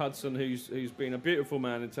Alan Hudson, who's been a beautiful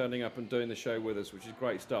man in turning up and doing the show with us, which is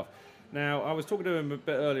great stuff. Now, I was talking to him a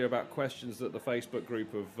bit earlier about questions that the Facebook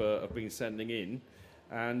group have been sending in,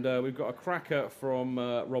 and we've got a cracker from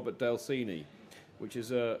Robert Delsini, which is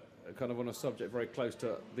kind of on a subject very close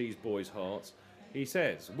to these boys' hearts. He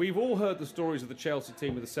says, "We've all heard the stories of the Chelsea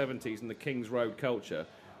team of the 70s and the Kings Road culture.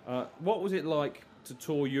 What was it like to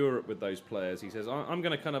tour Europe with those players?" He says, "I'm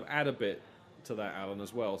going to kind of add a bit to that, Alan,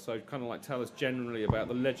 as well. So kind of like tell us generally about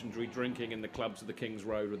the legendary drinking in the clubs of the Kings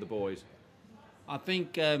Road with the boys." I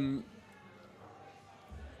think I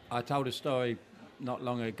told a story not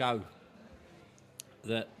long ago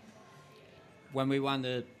that when we won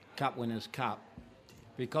the Cup Winners' Cup,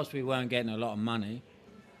 because we weren't getting a lot of money,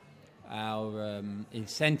 our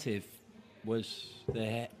incentive was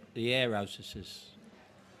the air hostesses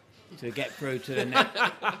to get through to the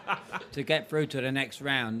next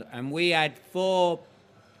round, and we had four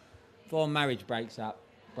marriage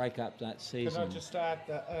breakups that season. Can I just add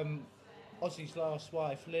that Ozzy's last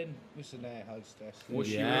wife, Lynn, was an air hostess. Was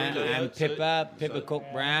she? And Pippa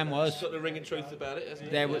Cook-Brown was. She's got the ringing truth about it,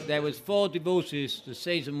 hasn't it? There was 4 divorces the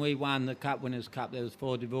season we won the Cup Winners' Cup. There was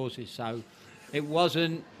 4 divorces, so it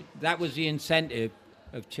wasn't. That was the incentive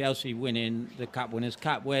of Chelsea winning the Cup Winners'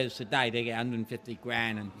 Cup. Whereas today they get 150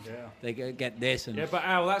 grand and they get this and. Yeah, but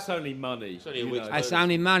Al, that's only money. It's only a week's That's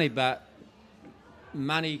only money, but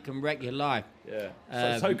money can wreck your life.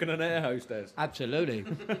 Yeah. So can an air hostess. Absolutely.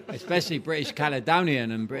 Especially British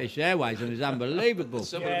Caledonian and British Airways, and it's unbelievable.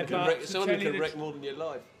 Some of them can wreck more than your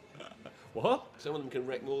life. What? Some of them can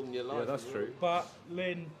wreck more than your life. Yeah, that's true. But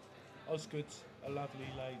Lynn Osgood's a lovely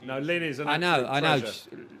lady. No, Lynn is an I know.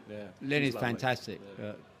 Yeah, Lynn is lovely. fantastic.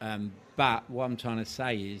 But what I'm trying to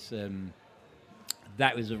say is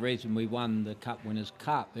that was the reason we won the Cup Winners'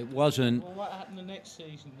 Cup. It wasn't. Well, what happened the next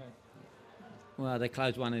season then? Well, they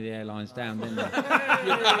closed one of the airlines down, didn't they?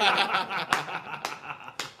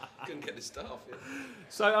 Couldn't get the staff. Yeah.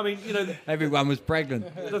 So, I mean, you know... Everyone was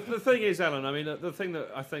pregnant. The thing is, Alan, I mean, the thing that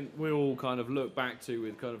I think we all kind of look back to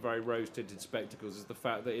with kind of very rose-tinted spectacles is the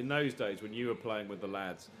fact that in those days when you were playing with the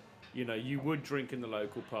lads, you know, you would drink in the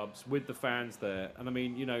local pubs with the fans there. And, I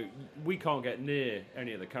mean, you know, we can't get near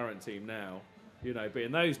any of the current team now, you know, but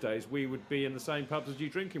in those days we would be in the same pubs as you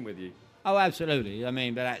drinking with you. Oh, absolutely. I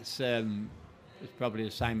mean, but that's... it's probably the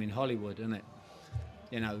same in Hollywood, isn't it?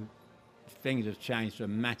 You know, things have changed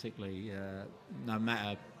dramatically. No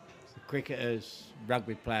matter cricketers,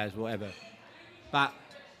 rugby players, whatever. But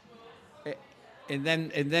in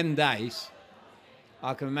them days,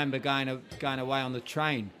 I can remember going away on the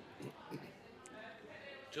train.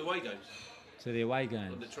 To away games? To the away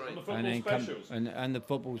games. On the train. And the football specials. And the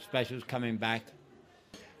football specials coming back.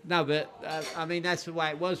 No, but I mean that's the way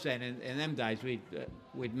it was then. In them days,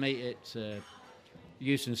 we'd meet at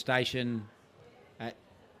Euston Station at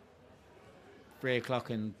 3 o'clock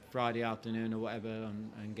on Friday afternoon or whatever,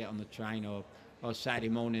 and get on the train, or Saturday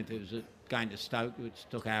morning if it was going to Stoke, which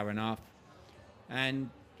took an hour and a half. And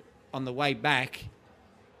on the way back,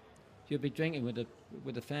 you'd be drinking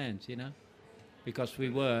with the fans, you know, because we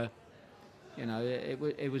were, you know,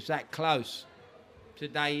 it was that close.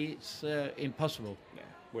 Today it's impossible. Yeah,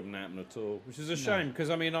 wouldn't happen at all, which is a shame because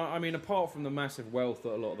I mean, apart from the massive wealth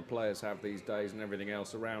that a lot of the players have these days and everything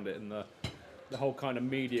else around it, and the whole kind of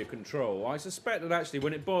media control, I suspect that actually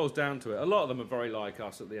when it boils down to it, a lot of them are very like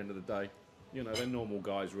us at the end of the day. You know, they're normal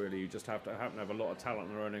guys really who just happen to have a lot of talent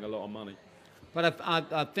and are earning a lot of money. But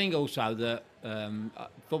I think also that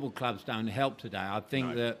football clubs don't help today. I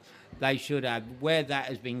think that they should have, where that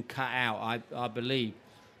has been cut out, I believe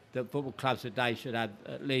that football clubs today should have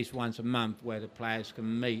at least once a month where the players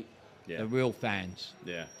can meet the real fans.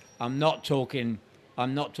 Yeah. I'm not talking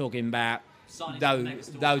about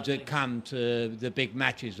those that come to the big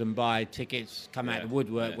matches and buy tickets, come out of the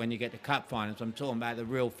woodwork when you get to cup finals. I'm talking about the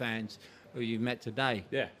real fans who you've met today.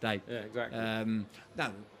 Yeah. Dave. Yeah, exactly.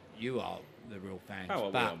 No, you are the real fans.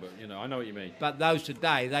 But you know, I know what you mean. But those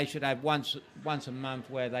today, they should have once a month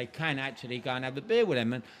where they can actually go and have a beer with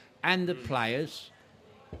them, and the players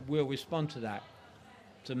will respond to that,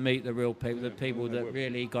 to meet the real people, the people that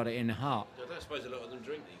really got it in the heart. I don't suppose a lot of them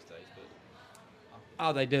drink these days, but...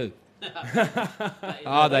 Oh, they do.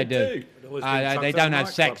 Oh, they do. They don't have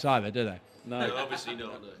sex either, do they? No, obviously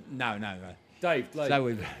not. No. Dave. So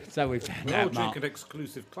we've found We're out, all Mark. drinking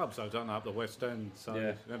exclusive clubs, though, don't they, up the West End? So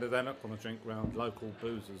they're not going to drink around local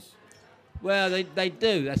boozers. Well, they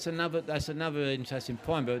do. That's another interesting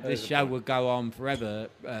point. But this show will go on forever.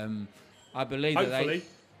 I believe Hopefully.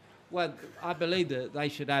 I believe that they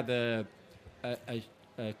should have a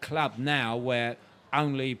club now where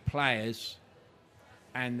only players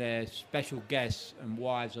and their special guests and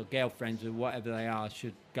wives or girlfriends or whatever they are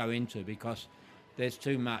should go into, because there's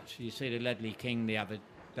too much. You see the Ledley King the other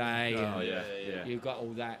day. You've got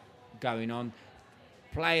all that going on.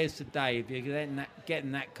 Players today, if you're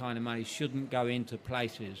getting that kind of money, shouldn't go into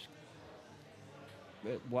places.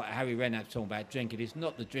 What Harry Redknapp's talking about drinking, it's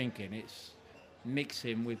not the drinking, it's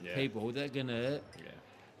mixing with people that are going to...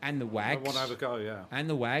 And the wags. I want to have a go, And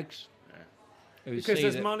the wags. Because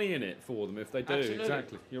there's money in it for them if they do. Absolutely.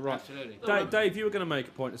 Exactly. You're right. Absolutely. Dave, you were going to make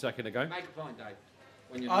a point a second ago. Make a point,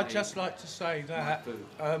 Dave. I'd just like to say that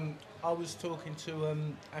I was talking to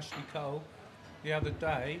Ashley Cole the other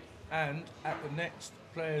day, and at the next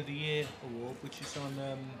Player of the Year award, which is on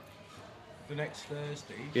the next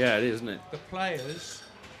Thursday. Yeah, it is, isn't it? The players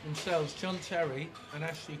themselves, John Terry and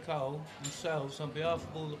Ashley Cole themselves, on behalf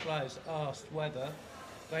of all the players, asked whether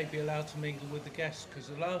they'd be allowed to mingle with the guests, because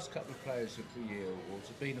the last couple of Players of the Year awards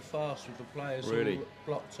have been a farce with the players all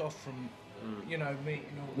blocked off from,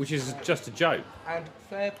 meeting all. Which is just a joke. And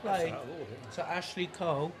fair play to Ashley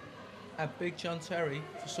Cole and Big John Terry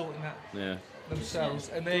for sorting that themselves,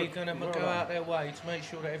 and they're going to go out their way to make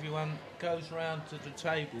sure that everyone goes round to the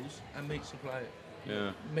tables and meets the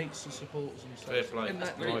player, meets the supporters themselves. Fair play.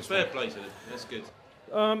 That's fair play to them. That's good.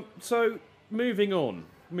 So moving on.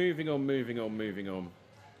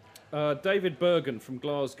 David Bergen from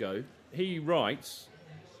Glasgow, he writes,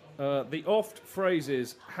 the oft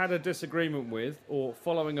phrases "had a disagreement with" or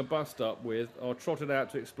 "following a bust-up with" are trotted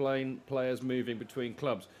out to explain players moving between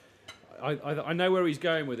clubs. I know where he's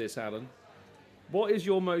going with this, Alan. What is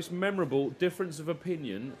your most memorable difference of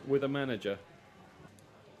opinion with a manager?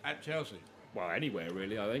 At Chelsea? Well, anywhere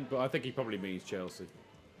really, I think, but I think he probably means Chelsea.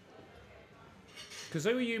 Because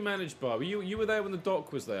who were you managed by? You were there when the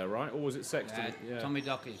Doc was there, right? Or was it Sexton? Tommy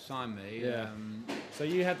Dockett signed me. Yeah. So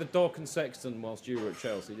you had the Doc and Sexton whilst you were at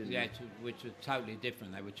Chelsea, didn't you? Yeah, which was totally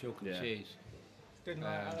different. They were chalk and cheese. Didn't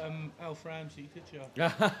Alf Ramsey, did you?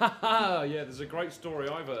 Yeah, there's a great story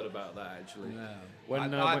I've heard about that, actually. Yeah.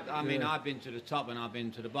 I mean, I've been to the top and I've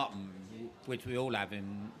been to the bottom, which we all have.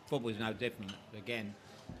 In football is no different. Again,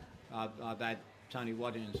 I've had Tony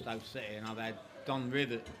Waddington, Stoke City, and I've had Don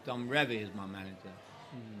Revie as my manager.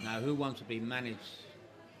 Now, who wants to be managed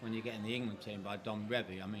when you get in the England team by Don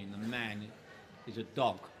Revie? I mean, the man is a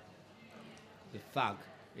dog, the thug.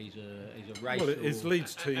 He's a racial. Well, his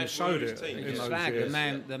Leeds team showed it. He's a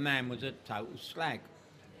slag. The man was a total slag.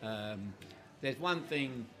 There's one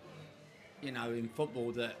thing, you know, in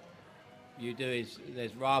football that you do is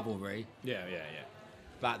there's rivalry. Yeah.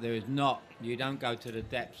 But there is not. You don't go to the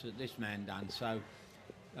depths that this man done. So,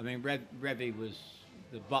 I mean, Revie was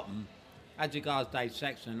the bottom. As regards Dave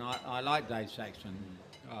Sexton, I like Dave Sexton.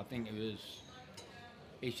 I think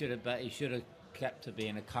he should have kept to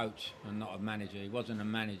being a coach and not a manager. He wasn't a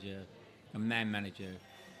manager, a man manager.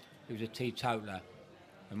 He was a teetotaler,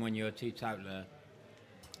 and when you're a teetotaler,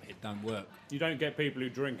 it don't work. You don't get people who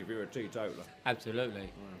drink if you're a teetotaler. Absolutely.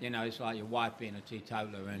 You know, it's like your wife being a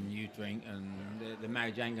teetotaler and you drink, and the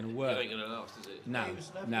marriage ain't going to work. It ain't going to last, is it? No, He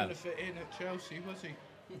was never going to fit in at Chelsea, was he?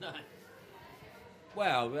 No.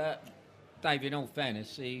 Well, Dave, in all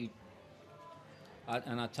fairness,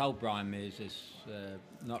 I told Brian Mears this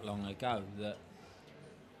not long ago that,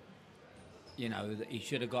 you know, that he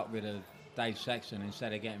should have got rid of Dave Sexton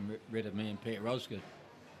instead of getting rid of me and Peter Osgood.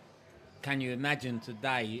 Can you imagine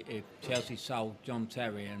today if Chelsea sold John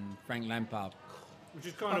Terry and Frank Lampard? Which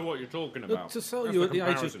is kind of what you're talking about. To sell That's you the at the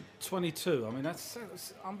age comparison. of 22, I mean, that's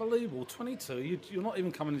unbelievable. 22, you're not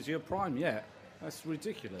even coming into your prime yet. That's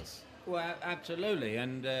ridiculous. Well, absolutely,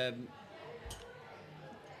 and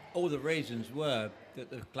all the reasons were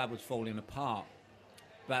that the club was falling apart.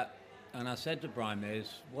 And I said to Brian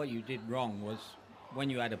Mears, what you did wrong was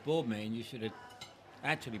when you had a board meeting, you should have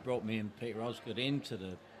actually brought me and Peter Osgood into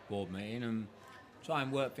the board meeting and try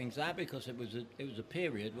and work things out, because it was a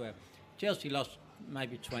period where Chelsea lost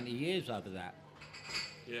maybe 20 years over that.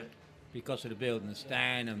 Yeah. Because of the building the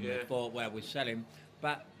stand and we thought, well, we're selling.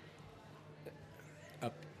 But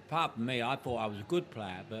apart from me, I thought I was a good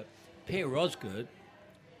player, but Peter Osgood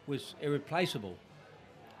was irreplaceable.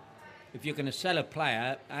 If you're going to sell a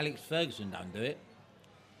player, Alex Ferguson don't do it.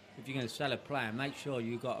 If you're going to sell a player, make sure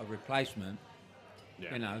you got a replacement.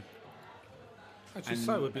 Yeah. You know. Actually,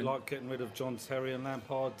 so it would be like getting rid of John Terry and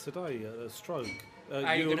Lampard today, a stroke. How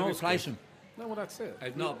are you going to replace them? No, well, that's it.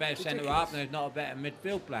 There's not a better centre up, and there's not a better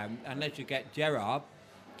midfield player, unless you get Gerrard.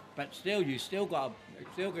 But still, it's still going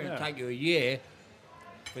to take you a year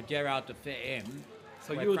for Gerrard to fit in.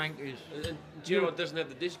 So Frank is. And Gerrard doesn't have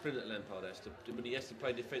the discipline that Lampard has to. When he has to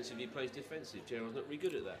play defensive, he plays defensive. Gerrard's not really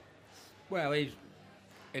good at that. Well,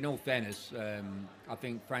 in all fairness, I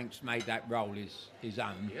think Frank's made that role his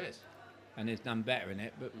own. Yes. And he's done better in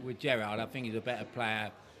it. But with Gerrard, I think he's a better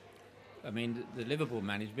player. I mean, the Liverpool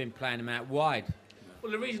man, he's been playing him out wide.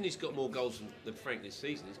 Well, the reason he's got more goals than Frank this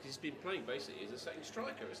season is because he's been playing basically as a second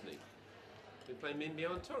striker, hasn't he? Been playing in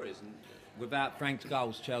behind Torres. And without Frank's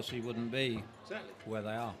goals, Chelsea wouldn't be where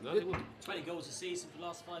they are. No, they wouldn't. 20 goals a season for the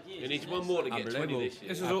last 5 years. He needs one more to get 20 this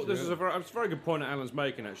year. This is a very good point that Alan's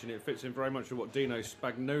making, actually. It fits in very much with what Dino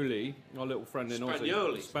Spagnoli, our little friend in Aussie.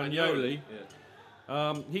 Spagnoli.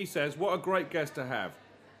 Yeah. He says, what a great guest to have.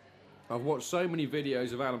 I've watched so many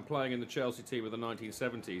videos of Alan playing in the Chelsea team of the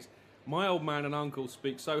 1970s. My old man and uncle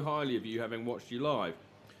speak so highly of you, having watched you live.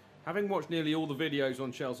 Having watched nearly all the videos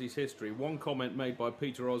on Chelsea's history, one comment made by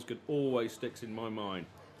Peter Osgood always sticks in my mind.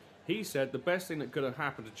 He said the best thing that could have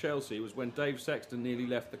happened to Chelsea was when Dave Sexton nearly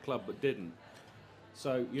left the club but didn't.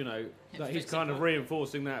 So, you know, he's kind of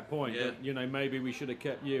reinforcing that point that, you know, maybe we should have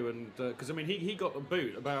kept you. And because, I mean, he got the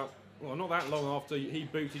boot about, well, not that long after he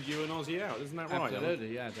booted you and Ozzy out. Isn't that right?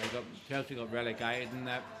 Absolutely, yeah. Chelsea got relegated, and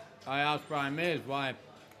I asked Brian Mears why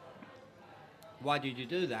did you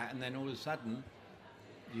do that? And then all of a sudden,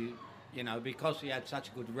 you know, because he had such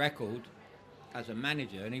a good record as a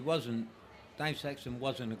manager, and Dave Sexton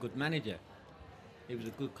wasn't a good manager. He was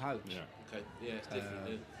a good coach. Yeah. Okay. Yeah, it's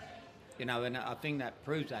different. You know, and I think that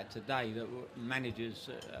proves that today, that managers,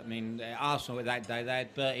 I mean, Arsenal that day, they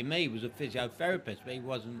had Bertie Mee was a physiotherapist, but he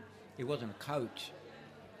wasn't a coach.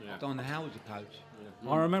 Yeah. Don Howe was a coach.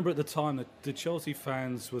 I remember at the time that the Chelsea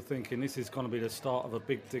fans were thinking this is going to be the start of a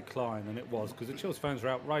big decline, and it was, because the Chelsea fans were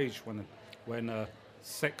outraged when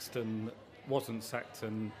Sexton wasn't sacked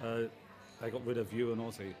and they got rid of you and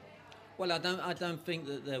Ozzy. Well, I don't think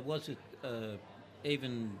that there was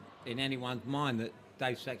even in anyone's mind that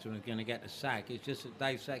Dave Sexton was going to get the sack. It's just that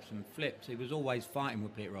Dave Sexton flipped. He was always fighting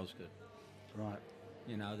with Peter Osgood. Right.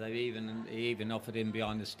 You know, he even offered him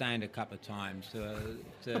behind the stand a couple of times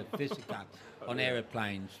to fisticuff on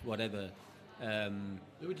aeroplanes, whatever.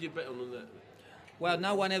 Who would you bet on that? Well,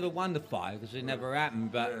 no one ever won the fight because it never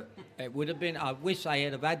happened. But it would have been. I wish they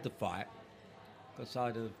had had the fight because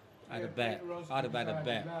I'd have had a bet. I'd have had a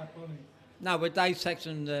bet. No, but Dave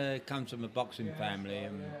Sexton comes from a boxing family,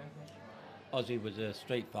 and Ozzy was a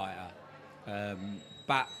street fighter.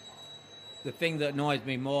 But the thing that annoys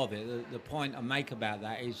me more of it, the point I make about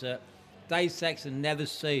that is that Dave Sexton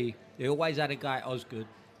he always had a guy at Osgood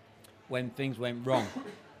when things went wrong.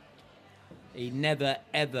 he never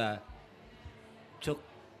ever took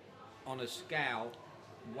on a scale,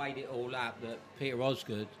 weighed it all up, that Peter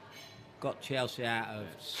Osgood got Chelsea out of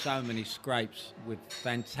so many scrapes with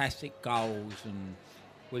fantastic goals and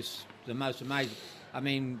was the most amazing. I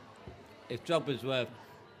mean, if Drogba's worth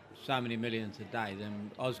so many millions a day,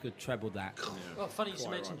 then Osgood trebled that. Well, funny you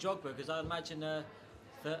mentioned Drogba, because I imagine that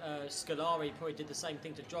Scolari probably did the same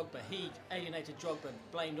thing to Drogba. He alienated Drogba,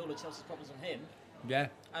 blamed all of Chelsea's problems on him. Yeah.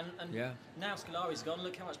 And now Scolari's gone,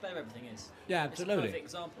 look how much better everything is. Yeah, absolutely. It's a perfect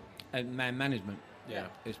example. And man management. Yeah.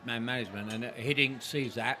 It's man management, and Hiddink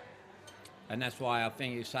sees that. And that's why I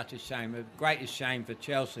think it's such a shame, the greatest shame for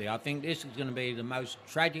Chelsea. I think this is going to be the most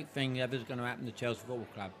tragic thing ever's going to happen to Chelsea Football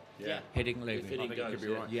Club. Yeah. Hiddink leaving. If Hiddink goes, could be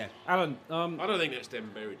right. Yeah. Alan, I don't think that's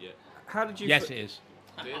them buried yet. how did you... Yes, it is.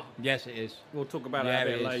 Do you? Yes, it is. We'll talk about Yeah, that a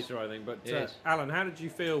it bit is. later, I think. But It is. Alan, how did you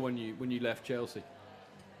feel when you left Chelsea?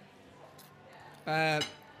 I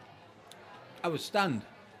was stunned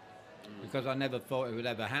because I never thought it would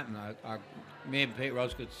ever happen. Me and Peter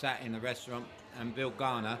Osgood sat in a restaurant and Bill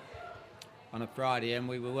Garner on a Friday, and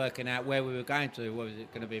we were working out where we were going to. Was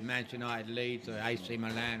it going to be Manchester United, Leeds, or AC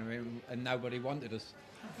Milan? And nobody wanted us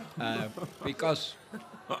because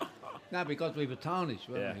we were tarnished,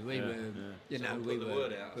 weren't we? We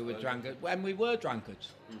were drunkards, and we were drunkards,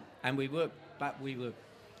 and we were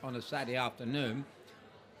on a Saturday afternoon.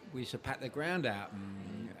 We used to pack the ground out,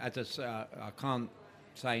 and as I say, I can't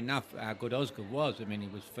say enough how good Osgood was. I mean, he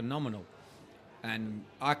was phenomenal, and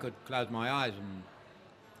I could close my eyes and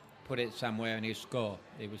put it somewhere and he'd score.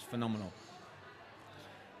 He was phenomenal.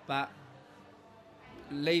 But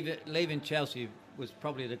leaving Chelsea was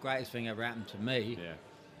probably the greatest thing ever happened to me,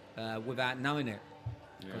 without knowing it,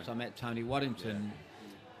 because I met Tony Waddington,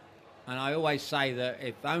 and I always say that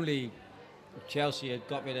if only Chelsea had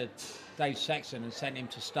got rid of Dave Sexton and sent him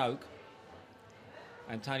to Stoke,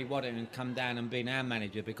 and Tony Waddington had come down and been our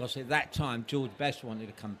manager, because at that time George Best wanted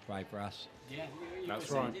to come play for us. Yeah,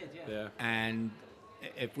 That's right. Yeah. And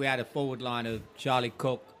if we had a forward line of Charlie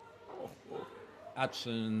Cook,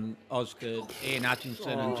 Hudson, Osgood, Ian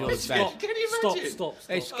Hutchinson and George Best. Can you imagine? Stop.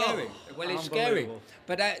 It's scary. Well, it's scary.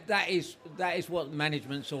 But that is what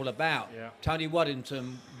management's all about. Yeah. Tony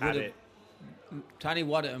Waddington would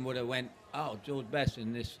have went, oh, George Best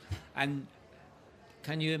in this. And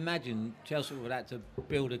can you imagine Chelsea would have to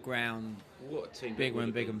build a ground What a team bigger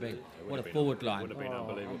and bigger and bigger? What a forward line. Would have been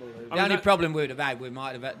unbelievable. The only problem we would have had, we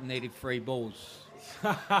might have needed 3 balls.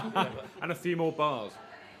 And a few more bars.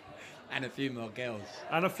 And a few more girls.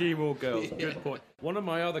 And a few more girls. Good point. One of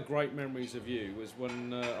my other great memories of you was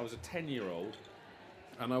when I was a 10-year-old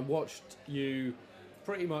and I watched you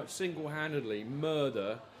pretty much single-handedly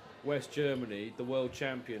murder West Germany, the world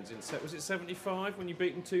champions, was it 75 when you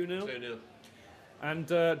beat them 2-0? 2-0. And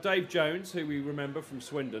Dave Jones, who we remember from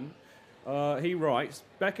Swindon, he writes,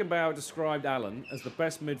 Beckenbauer described Alan as the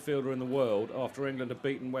best midfielder in the world after England had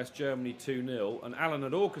beaten West Germany 2-0, and Alan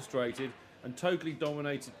had orchestrated and totally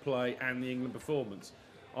dominated play and the England performance.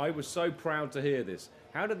 I was so proud to hear this.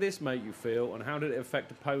 How did this make you feel, and how did it affect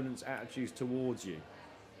opponents' attitudes towards you?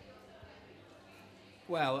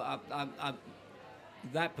 Well,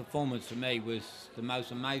 that performance for me was the most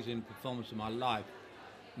amazing performance of my life,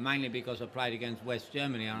 mainly because I played against West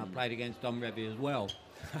Germany and I played against Don Revie as well.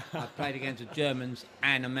 I played against the Germans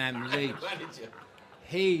and a man from Leeds.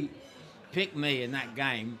 He picked me in that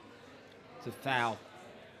game to foul,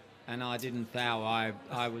 and I didn't foul. I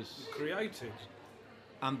was Creative.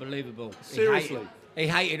 unbelievable. Seriously? He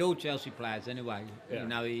hated all Chelsea players anyway. Yeah. You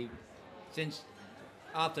know, since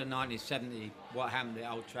after 1970, what happened at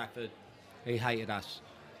Old Trafford, he hated us.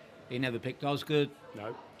 He never picked Osgood.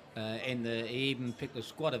 No. He even picked a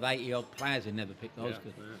squad of 80-odd players. He never picked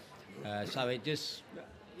Osgood. So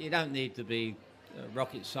you don't need to be a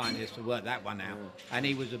rocket scientist to work that one out. And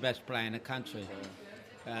he was the best player in the country.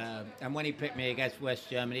 And when he picked me against West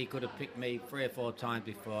Germany, he could have picked me 3 or 4 times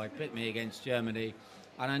before. He picked me against Germany,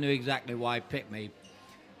 and I knew exactly why he picked me.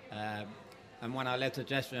 And when I left the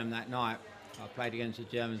dressing room that night, I played against the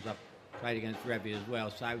Germans, I played against Revie as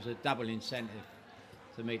well, so it was a double incentive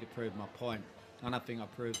for me to prove my point, and I think I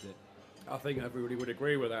proved it. I think everybody would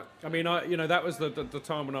agree with that. I mean, that was the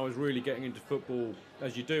time when I was really getting into football,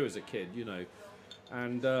 as you do as a kid,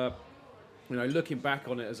 and looking back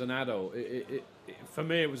on it as an adult, for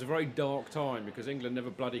me it was a very dark time because England never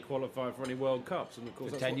bloody qualified for any World Cups, and of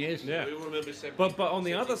course For that's 10 years. Yeah. We all remember But on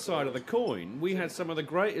the other side of the coin, we had some of the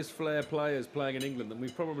greatest flair players playing in England than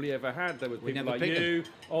we've probably ever had. There was people never like picked you,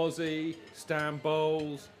 Ozzy, Stan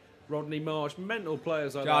Bowles, Rodney Marsh, mental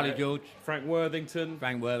players like Charlie that. George. Frank Worthington.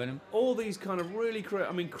 All these kind of really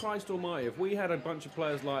Christ almighty, if we had a bunch of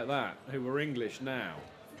players like that who were English now,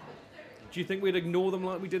 Do you think we'd ignore them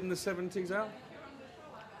like we did in the 70s, Al?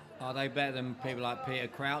 Are they better than people like Peter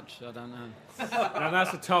Crouch? I don't know. Now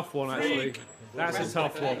that's a tough one, actually. That's a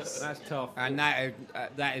tough one. That's tough. And that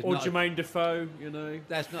is or not Jermaine Defoe, you know.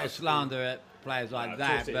 That's not a slander at players like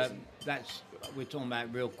that, but we're talking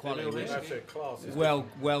about real quality. That's it, class.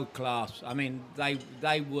 World class. I mean,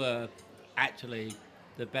 they were actually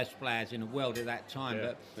the best players in the world at that time,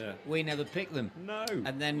 but we never picked them. No.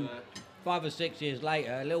 And then 5 or 6 years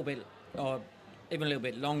later, a little bit, or even a little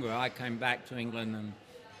bit longer, I came back to England and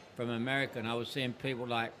from America, and I was seeing people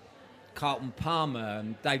like Carlton Palmer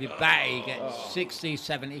and David Batty get 60,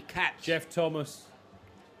 70 caps. Jeff Thomas.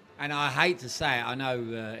 And I hate to say it, I know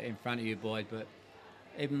in front of you boys, but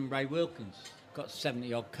even Ray Wilkins got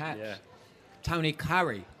 70 odd caps. Yeah. Tony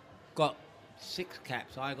Curry got 6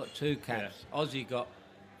 caps. I got 2 caps. Yeah. Ozzy got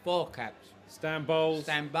 4 caps. Stan Bowles.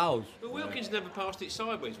 But Wilkins never passed it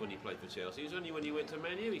sideways when he played for Chelsea. It was only when he went to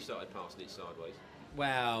Man U he started passing it sideways.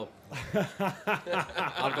 Well,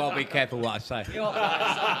 I've got to be careful what I say.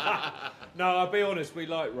 No, I'll be honest. We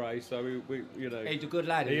like Ray, so we you know. He's a good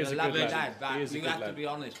lad. He's a lovely lad. But you have to be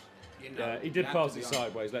honest. You know, yeah, he did pass it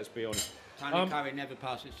sideways. Let's be honest. Tony Curry never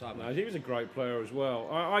passed it sideways. No, he was a great player as well.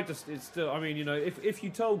 It's still. I mean, you know, if you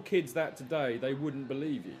told kids that today, they wouldn't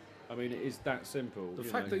believe you. I mean, it is that simple. The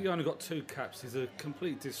fact that you only got 2 caps is a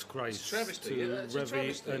complete disgrace to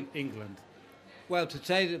Revie and England. Well, to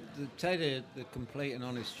tell you the complete and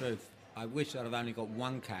honest truth, I wish I'd have only got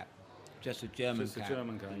 1 cap, just a German cap. Just a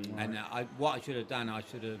German game. And what I should have done, I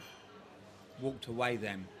should have walked away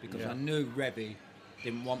then, because I knew Revie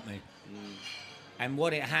didn't want me. And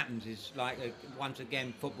what it happens is, like, once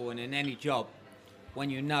again, football and in any job, when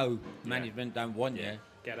you know management don't want you,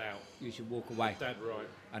 get out. You should walk away. Dead right.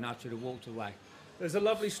 And I should have walked away. There's a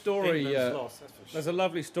lovely story. Lost, that's for sure. There's a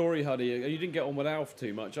lovely story, Huddy. You didn't get on with Alf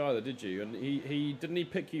too much either, did you? And he didn't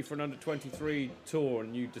pick you for an under-23 tour,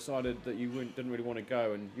 and you decided that you didn't really want to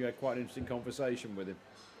go, and you had quite an interesting conversation with him.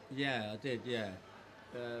 Yeah, I did. Yeah,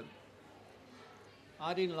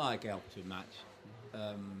 I didn't like Alf too much.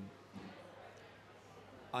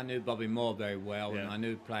 I knew Bobby Moore very well, and I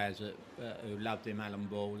knew players who loved him. Alan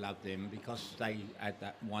Ball loved him because they had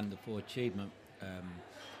that wonderful achievement.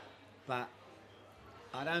 But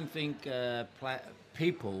I don't think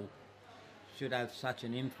people should have such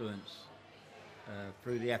an influence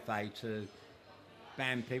through the FA to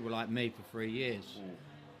ban people like me for 3 years.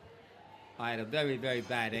 I had a very, very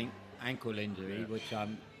bad ankle injury, which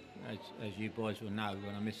as you boys will know,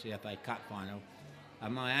 when I missed the FA Cup final,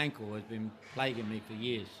 and my ankle has been plaguing me for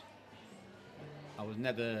years. I was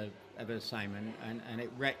never ever the same, and it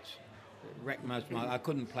wrecked most of my. I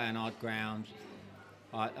couldn't play on hard grounds.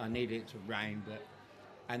 I needed it to rain,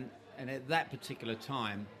 and at that particular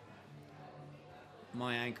time,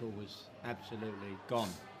 my ankle was absolutely gone.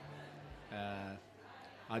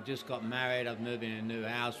 I just got married. I was moving in a new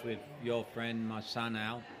house with your friend, my son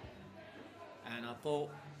Al, and I thought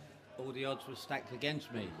all the odds were stacked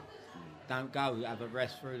against me. Don't go, have a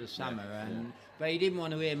rest through the summer. But he didn't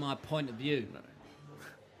want to hear my point of view.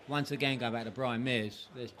 Once again, go back to Brian Mears.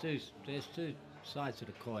 There's two sides to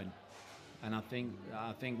the coin, and I think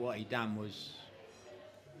what he done was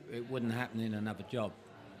it wouldn't happen in another job.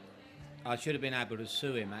 I should have been able to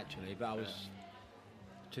sue him actually, but I was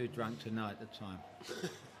too drunk to know at the time.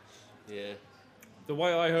 Yeah. The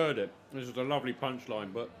way I heard it, this is a lovely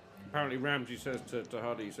punchline, but apparently Ramsey says to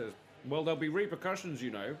Huddy, he says, "Well, there'll be repercussions,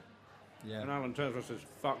 you know." Yeah. And Alan turns around and says,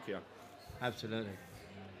 "Fuck you." Absolutely.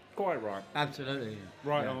 Quite right. Absolutely.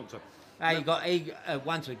 Right answer. He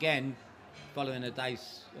once again, following a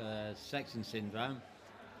day's Sexton syndrome,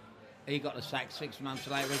 he got the sack 6 months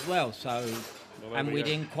later as well. So, and we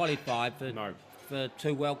didn't qualify for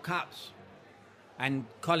 2 World Cups. And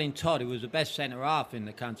Colin Todd, who was the best centre half in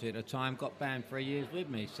the country at the time, got banned 3 years with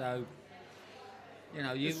me. So, you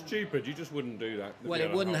know, it's stupid. You just wouldn't do that. Well,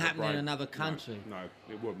 it wouldn't happen in another country. No,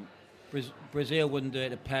 it wouldn't. Brazil wouldn't do it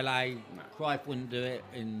to Pele. No. Cruyff wouldn't do it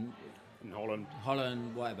in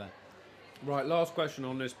Holland, whatever. Right, last question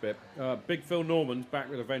on this bit. Big Phil Norman's back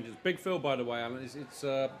with a vengeance. Big Phil, by the way, Alan, it's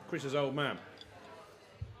Chris's old man.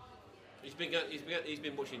 He's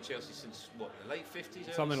been watching Chelsea since what, the late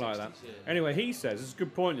 50s? Something like 60s, that. Yeah. Anyway, he says, it's a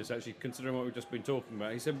good point, this actually, considering what we've just been talking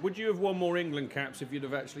about. He said, would you have won more England caps if you'd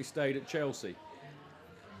have actually stayed at Chelsea?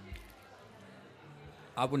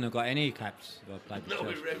 I wouldn't have got any caps if I played for Chelsea.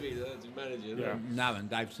 Not with Remy, that's the manager. Yeah. No, and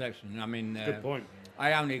Dave Sexton. I mean, good point.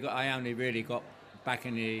 I only really got back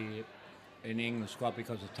in the England squad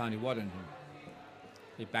because of Tony Waddington.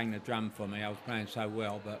 He banged the drum for me. I was playing so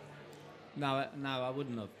well, but no, I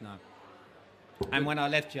wouldn't have. No. And when I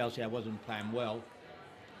left Chelsea, I wasn't playing well.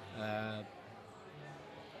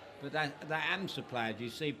 But that happens to players. You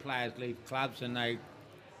see players leave clubs and they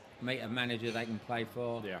meet a manager they can play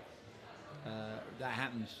for. Yeah. That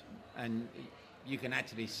happens. And you can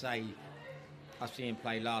actually say, I see him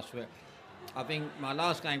play last week. I think my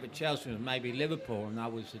last game for Chelsea was maybe Liverpool, and I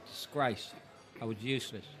was a disgrace. I was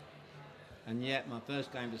useless. And yet my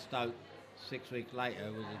first game for Stoke 6 weeks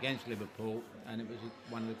later was against Liverpool, and it was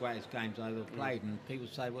one of the greatest games I ever played. And people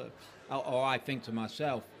say, well, or I think to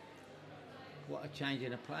myself, what a change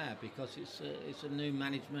in a player, because it's a new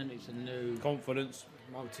management, it's a new confidence,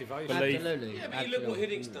 motivation, belief. Absolutely. Yeah, but you look what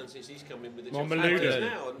Hiddink's done since he's come in with the Malouda.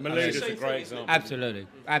 now. Malouda's a great example.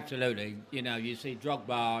 Absolutely. You know, you see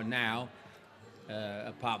Drogba now,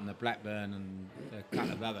 apart from the Blackburn and a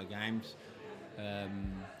couple of other games,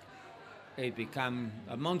 he's become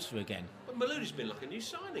a monster again. But Malouda's been like a new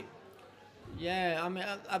signing. Yeah,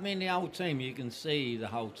 I mean the whole team. You can see the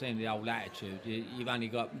whole team, the whole attitude. You've only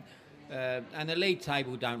got, and the league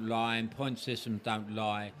table don't lie, and point systems don't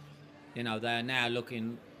lie. You know, they're now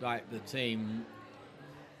looking like the team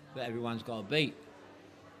that everyone's got to beat.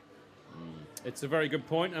 It's a very good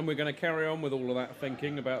point, and we're going to carry on with all of that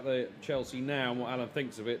thinking about the Chelsea now and what Alan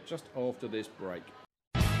thinks of it just after this break.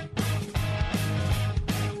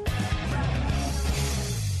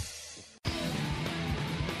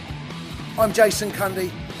 I'm Jason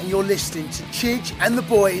Cundy, and you're listening to Chidge and the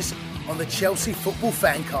boys on the Chelsea Football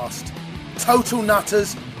Fancast. Total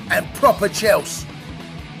nutters and proper Chelsea.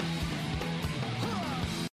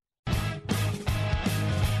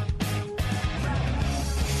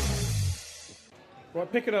 Right,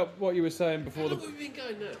 picking up what you were saying before How long have we been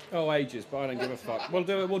going now? Oh, ages, but I don't give a fuck.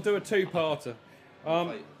 We'll do a two-parter. I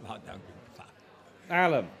don't give a fuck.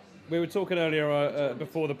 Alan, we were talking earlier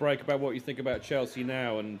before the break about what you think about Chelsea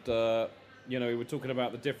now, and you know, we were talking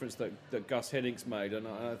about the difference that Gus Hiddink's made, and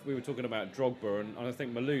we were talking about Drogba and I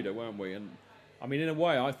think Malouda, weren't we? And I mean, in a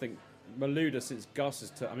way, I think Malouda since Gus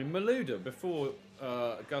has turned. I mean, Malouda before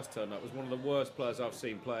Gus turned up was one of the worst players I've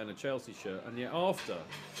seen play in a Chelsea shirt, and yet after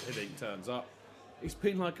Hiddink turns up, he's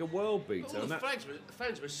been like a world beater. All the fans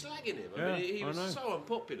were slagging him. Yeah, I mean, he was so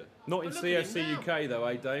unpopular. Not in CFC UK though,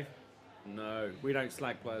 eh, Dave? No, we don't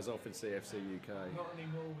slag players off in CFC UK.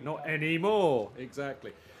 Not anymore.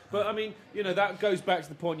 Exactly. But I mean, you know, that goes back to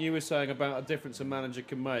the point you were saying about a difference a manager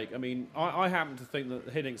can make. I mean, I happen to think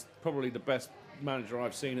that Hiddink's probably the best manager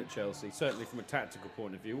I've seen at Chelsea, certainly from a tactical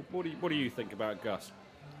point of view. What do you think about Gus?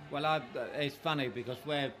 Well, it's funny because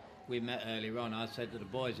where we met earlier on, I said to the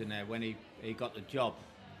boys in there when he got the job,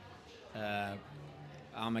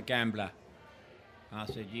 I'm a gambler. And I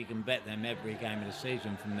said, you can bet them every game of the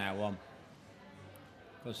season from now on.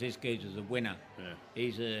 Because this geezer's a winner. Yeah.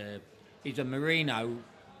 He's a Marino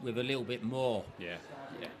with a little bit more. Yeah.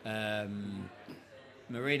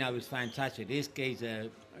 Marino was fantastic. This geezer,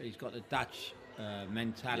 he's got the Dutch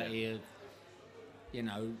mentality of, you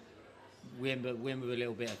know, win with a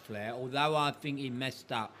little bit of flair. Although I think he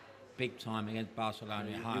messed up big time against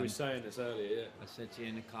Barcelona at home. You were saying this earlier, yeah. I said to you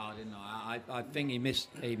in the car, didn't I? I think he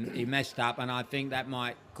messed up, and I think that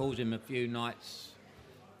might cause him a few nights.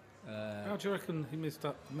 How do you reckon he messed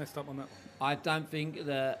up on that? I don't think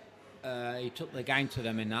that he took the game to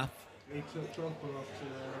them enough. He took Drogba off too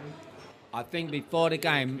early. I think before the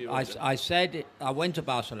game, I said I went to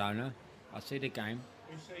Barcelona. I see the game.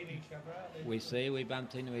 We've seen each other, haven't we? We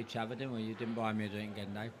bumped into each other, didn't we? You didn't buy me a drink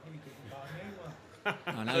again, Dave. You didn't buy me one.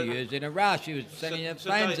 I know you was in a rush. You was sending your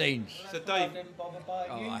fanzines. So Dave, I didn't bother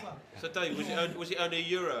buying you one. So Dave, was it only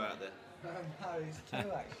 €1 out there? No, it's two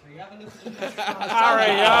actually. Have a look at the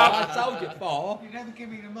Hurry up! I told you, Paul. You never give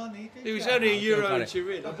me the money, did It you? was only €1 in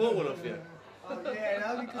Turin. I bought one off you. Oh,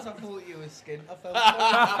 yeah, only because I thought you were skint. I felt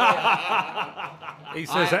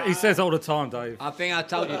He says all the time, Dave. I think I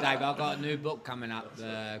told you, Dave. I've got a new book coming up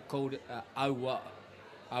called "Oh What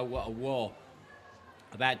a War"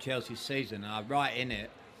 about Chelsea's season, and I write in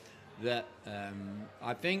it that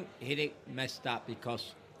I think Hiddick messed up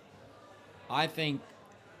because I think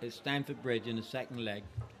at Stamford Bridge in the second leg,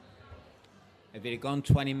 if it had gone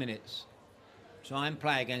 20 minutes, try and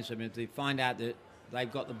play against them. If they find out that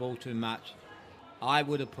they've got the ball too much, I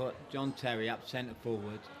would have put John Terry up centre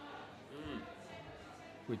forward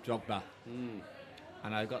with Drogba.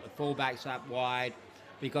 And I got the full-backs up wide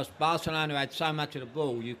because Barcelona had so much of the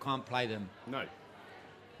ball, you can't play them. No.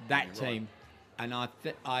 That team. Right. And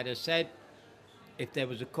I'd have said, if there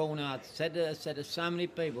was a corner, I said to so many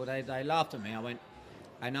people, they laughed at me. I went,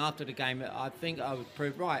 and after the game, I think I was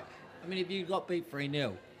proved right. I mean, if you got beat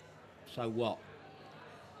 3-0, so what?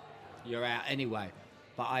 You're out anyway.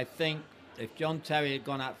 But I think if John Terry had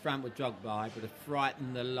gone up front with Drogba, it would have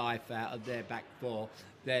frightened the life out of their back four.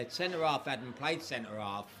 Their centre half hadn't played centre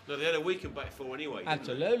half. No, they had a weakened back four anyway.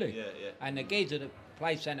 Absolutely. Yeah. And the geezer that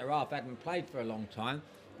played centre half hadn't played for a long time.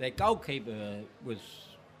 Their goalkeeper was,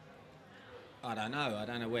 I don't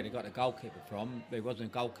know where they got the goalkeeper from. There wasn't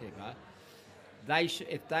a goalkeeper.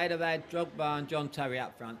 If they'd have had Drogba and John Terry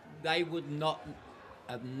up front, they would not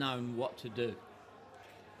have known what to do.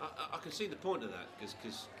 I can see the point of that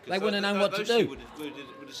because they wouldn't have known what to do. Would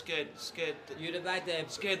have scared. You'd have had their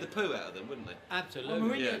scared the poo out of them, wouldn't they? Absolutely. Well,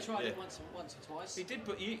 Mourinho tried it once or twice. He did,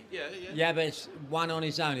 but Yeah, but it's one on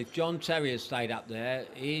his own. If John Terry had stayed up there,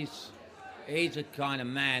 he's the kind of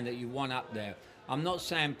man that you want up there. I'm not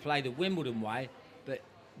saying play the Wimbledon way, but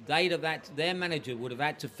their manager would have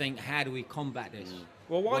had to think, how do we combat this?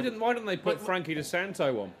 Well, why didn't they put Frankie De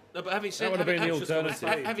Santo on? No, but having said that, would have been the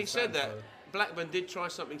alternative. Having said that, Blackburn did try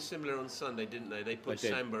something similar on Sunday, didn't they? They put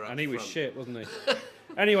Samba up front. And he was shit, wasn't he?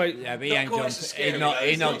 Anyway, yeah, but he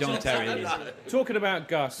not John Terry. Talking about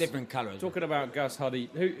Gus, different colours. Talking about Gus Huddy,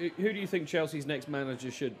 who do you think Chelsea's next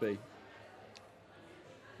manager should be?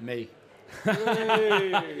 Me.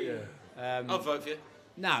 I'll vote for you.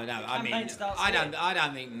 No. I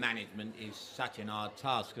don't think management is such an hard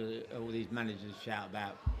task. All these managers shout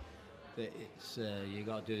about that it's you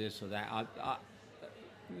got to do this or that. I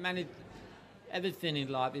manage everything in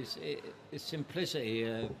life is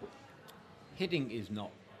simplicity. Hitting is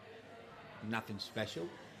nothing special.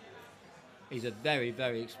 He's a very,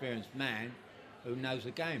 very experienced man who knows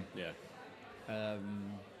the game. Yeah.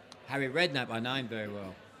 Harry Redknapp, I know him very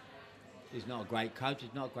well. He's not a great coach.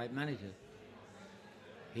 He's not a great manager.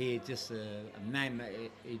 He's just a man.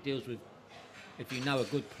 He deals with. If you know a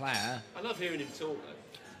good player. I love hearing him talk, though.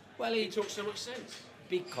 Well, he talks so much sense.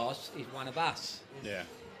 Because he's one of us. Yeah.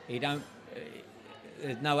 He don't.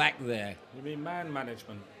 There's no act there. You mean man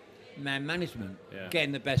management? Man management. Yeah.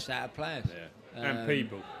 Getting the best out of players. Yeah. And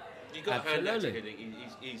people. You've got to hand that to Hiddink.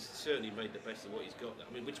 He's certainly made the best of what he's got.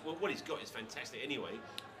 I mean, what he's got is fantastic anyway.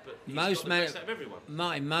 But he's got the best out of everyone.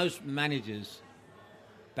 Martin, most managers,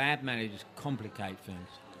 bad managers, complicate things.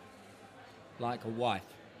 Like a wife.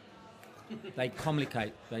 They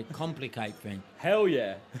complicate things. Hell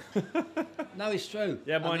yeah. No, it's true.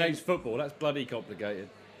 Yeah, my name's football. That's bloody complicated.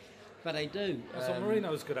 But they do. So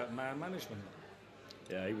Mourinho's good at man management.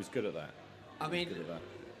 Yeah, he was good at that.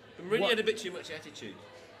 Mourinho had a bit too much attitude.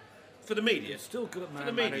 For the media. He's still good at man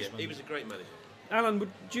management. management. He was a great manager. Alan,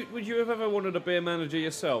 would you have ever wanted to be a manager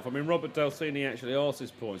yourself? I mean, Robert Delcini actually asked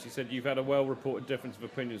this point. He said you've had a well-reported difference of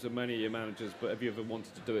opinions with many of your managers, but have you ever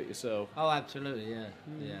wanted to do it yourself? Oh, absolutely, yeah.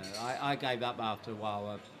 Yeah, I gave up after a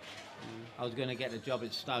while. I was going to get a job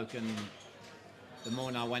at Stoke, and the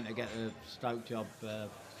morning I went to get the Stoke job, the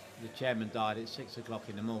chairman died at 6 o'clock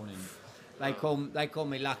in the morning. They call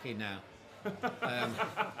me lucky now.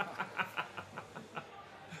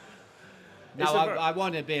 No, I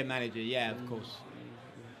want to be a manager, yeah, of course.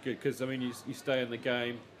 Good, because, I mean, you stay in the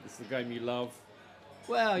game. It's the game you love.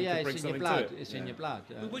 Well, yeah, it's in your blood. It's in your blood.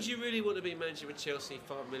 Would you really want to be manager of Chelsea,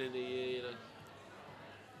 $5 million a year, you know?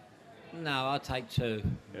 No, I'll take 2.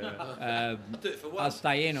 Yeah. I'll do it for 1. I'll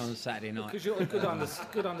stay in on Saturday night. Because you're a good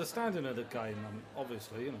understanding of the game,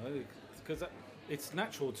 obviously, you know, because it's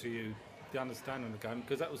natural to you, the understanding of the game,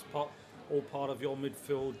 because that was all part of your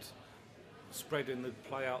midfield spreading the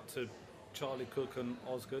play out to Charlie Cook and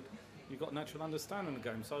Osgood. You've got natural understanding of the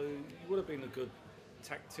game, so you would have been a good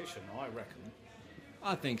tactician, I reckon.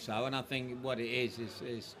 I think so, and I think what it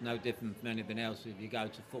is no different from anything else. If you go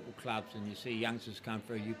to football clubs and you see youngsters come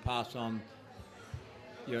through, you pass on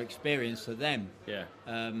your experience to them. Yeah.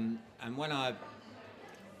 And when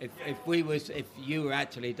if you were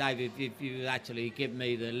actually, David, if you actually give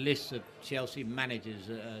me the list of Chelsea managers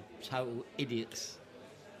that are total idiots.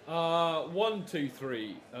 1, 2,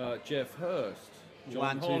 3. Jeff Hurst,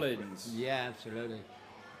 John Hollins. Yeah, absolutely.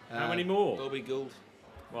 How many more? Bobby Gould.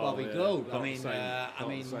 Well, Bobby Gould. I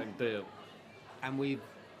mean, same deal. And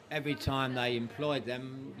every time they employed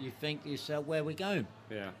them, you think to yourself, where are we going?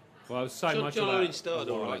 Yeah. Well, so much John of that. Hollins started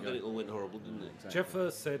all right, then it all went horrible, didn't it? Exactly. Jeff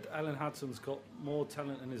Hurst said Alan Hudson's got more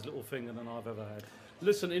talent in his little finger than I've ever had.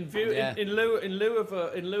 Listen, in lieu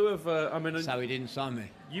of, I mean, so he didn't sign me.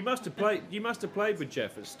 You must have played with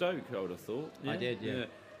Jeff at Stoke. I would have thought. Yeah? I did. Yeah.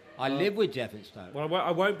 I lived with Jeff at Stoke. Well,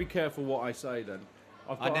 I won't be careful what I say then.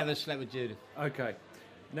 I never slept with Judith. Okay.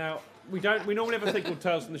 Now we normally have a thing called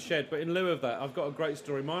Tales from the Shed, but in lieu of that, I've got a great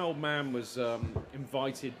story. My old man was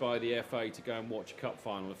invited by the FA to go and watch a cup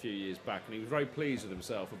final a few years back, and he was very pleased with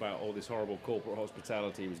himself about all this horrible corporate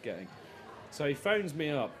hospitality he was getting. So he phones me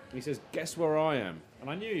up and he says, "Guess where I am?" And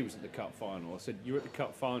I knew he was at the cup final. I said, "You're at the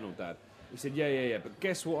cup final, Dad." He said, yeah, but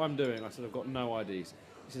guess what I'm doing? I said, I've got no ideas.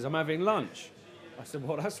 He says, I'm having lunch. I said,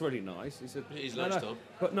 well, that's really nice. He said, it is lunchtime.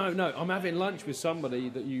 But no, I'm having lunch with somebody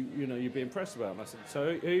that you'd be impressed about. And I said,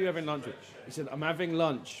 so who are you having lunch with? He said, I'm having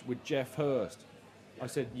lunch with Jeff Hurst. I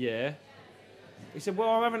said, yeah. He said, well,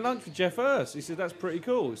 I'm having lunch with Jeff Hurst. He said, that's pretty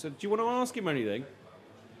cool. He said, do you want to ask him anything?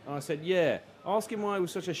 And I said, yeah. Ask him why he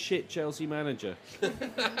was such a shit Chelsea manager.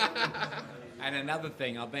 And another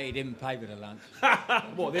thing, I bet he didn't pay for the lunch.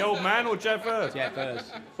 What, the old man or Jeff Hurst? Jeff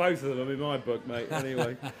Hurst. Both of them in my book, mate,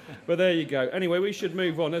 anyway. But there you go. Anyway, we should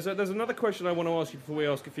move on. There's another question I want to ask you before we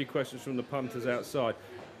ask a few questions from the punters outside.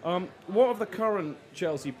 What of the current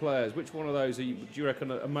Chelsea players, which one of those do you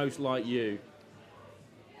reckon are most like you?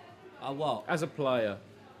 What? As a player.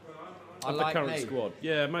 Of the current squad.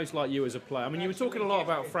 Yeah, most like you as a player. I mean, you were talking a lot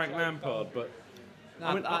about Frank Lampard, but... No,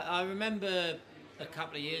 I remember a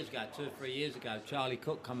couple of years ago, 2 or 3 years ago, Charlie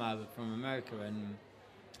Cook come over from America and...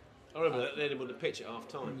 I remember they had him on the pitch at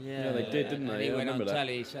half-time. Yeah, they did, didn't they? And he went on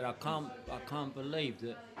telly, he said, I can't believe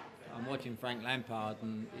that I'm watching Frank Lampard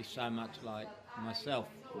and he's so much like myself.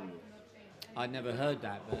 I'd never heard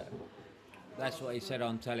that, but that's what he said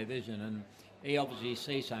on television, and he obviously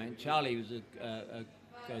sees something. Charlie was a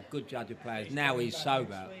good judge of players. Now he's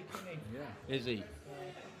sober. Yeah. Is he?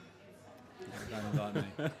 Don't invite me.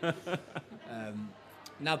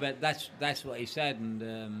 No, but that's what he said,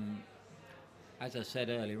 and as I said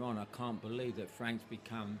earlier on, I can't believe that Frank's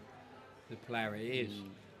become the player he is.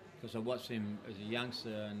 Because I watched him as a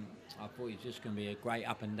youngster, and I thought he's just going to be a great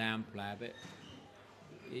up and down player, but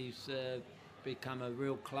he's become a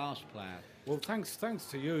real class player. Well, thanks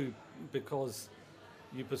to you, because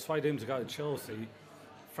you persuaded him to go to Chelsea.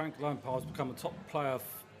 Frank Lampard's become a top player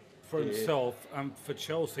for himself and for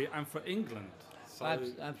Chelsea and for England. So,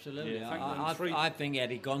 absolutely. Yeah, I think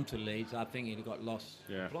had he gone to Leeds, I think he'd have got lost.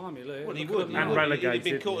 Yeah. Blimey, Lee. Well, he would. And relegated.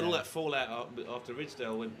 He'd been caught in all that fallout after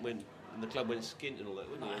Ridsdale when the club went skint and all that,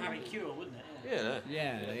 wouldn't he? Harry Kewell, wouldn't it?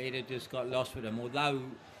 Yeah, he'd have just got lost with them. Although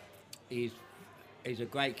he's a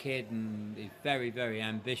great kid and he's very, very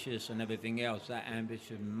ambitious and everything else, that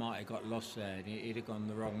ambition might have got lost there. He'd have gone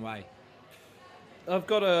the wrong way. I've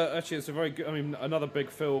got it's a very good, another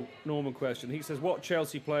big Phil Norman question. He says, what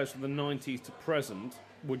Chelsea players from the 90s to present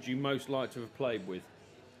would you most like to have played with?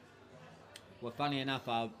 Well, funny enough,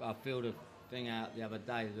 I filled a thing out the other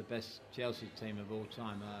day, the best Chelsea team of all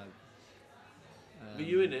time. Were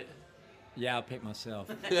you in it? Yeah, I picked myself.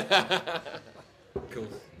 Cool.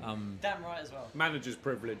 Damn right as well. Manager's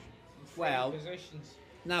privilege. Well,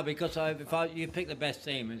 no, because if you pick the best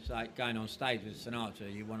team, it's like going on stage with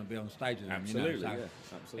Sinatra. You want to be on stage with them. Absolutely, you know?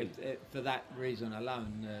 So absolutely. For that reason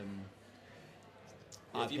alone.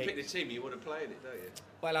 If you pick the team, you want to play in it, don't you?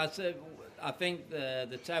 Well, I think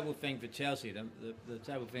the terrible thing for Chelsea, the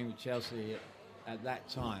terrible thing with Chelsea at that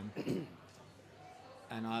time,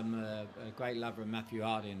 and I'm a great lover of Matthew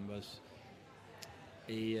Harding, was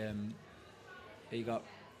he got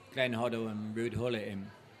Glenn Hoddle and Ruud Gullit in.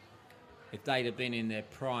 If they'd have been in their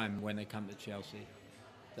prime when they come to Chelsea,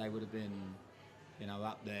 they would have been,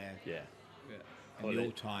 up there. Yeah. In the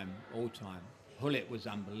all-time. Gullit was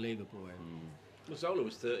unbelievable. Well, Zola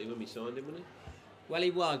was 30 when we signed him, wasn't he? Well, he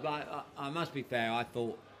was, but I must be fair. I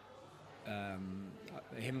thought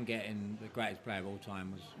him getting the greatest player of all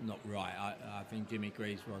time was not right. I think Jimmy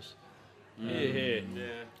Greaves was.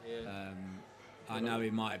 I know he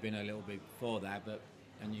might have been a little bit before that,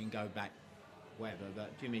 and you can go back whatever,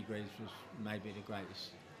 but Jimmy Greaves was maybe the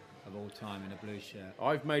greatest of all time in a blue shirt.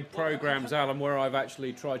 I've made programmes, Alan, where I've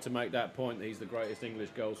actually tried to make that point that he's the greatest English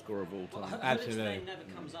goal scorer of all time. Absolutely. His name never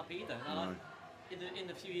comes up either. No. In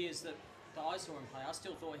the few years that I saw him play, I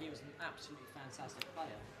still thought he was an absolutely fantastic player.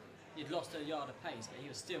 He'd lost a yard of pace, but he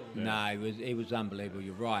was still... No, he was unbelievable,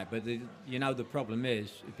 you're right. But the problem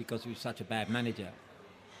is because he was such a bad manager.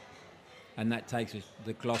 And that takes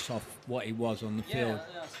the gloss off what he was on the field.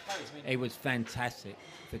 I suppose. He was fantastic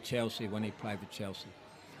for Chelsea when he played for Chelsea.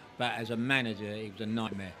 But as a manager, he was a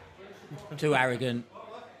nightmare. Too arrogant.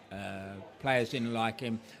 Players didn't like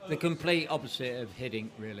him. The complete opposite of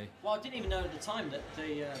Hiddink, really. Well, I didn't even know at the time that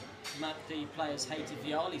the players hated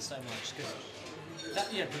Vialli so much, because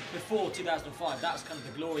before 2005, that was kind of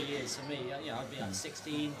the glory years for me. I'd be like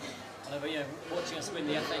 16. Watching us win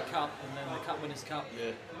the FA Cup and then the Cup Winners' Cup.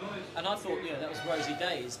 Yeah. And I thought, that was rosy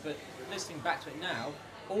days, but listening back to it now,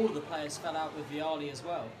 all of the players fell out with Vialli as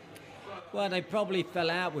well. Well, they probably fell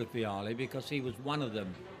out with Vialli because he was one of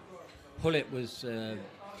them. Gullit was,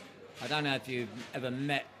 I don't know if you've ever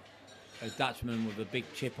met a Dutchman with a big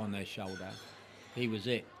chip on their shoulder. He was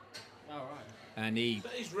it. Oh, right. And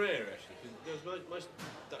that is rare, actually, because most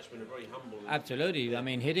Dutchmen are very humble. Absolutely. I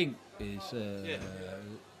mean, Hiddink is...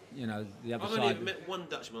 the other I've side. only ever met one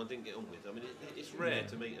Dutchman I didn't get on with. I mean, it's rare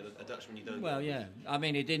to meet a Dutchman you don't. Well, yeah. I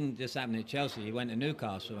mean, it didn't just happen at Chelsea. He went to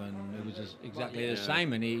Newcastle, and it was exactly the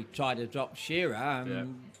same. And he tried to drop Shearer,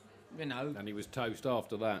 and and he was toast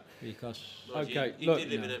after that. Because he did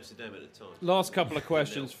live in Amsterdam at the time. Last couple of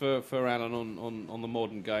questions for Alan on the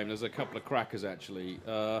modern game. There's a couple of crackers actually.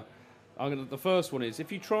 The first one is: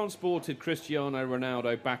 if you transported Cristiano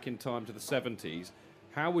Ronaldo back in time to the 70s,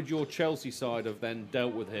 how would your Chelsea side have then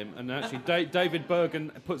dealt with him? And actually, David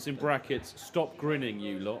Bergen puts in brackets, "Stop grinning,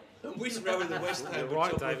 you lot." Whisper the West Ham.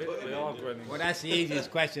 Right, David. We are grinning. Well, that's the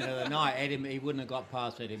easiest question of the night. He wouldn't have got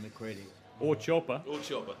past Eddie McCready. Or Chopper.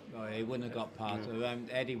 No, he wouldn't have got past.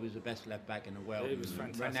 Eddie was the best left back in the world. He was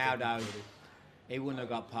fantastic. Ronaldo, he wouldn't have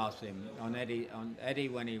got past him. On Eddie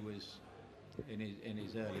when he was in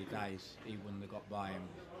his early days, he wouldn't have got by him.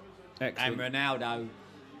 Excellent. And Ronaldo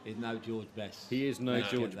is no George Best. He is no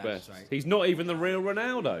George Best. Straight. He's not even the real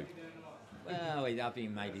Ronaldo. Well, I think he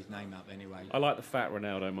made his name up anyway. I like the fat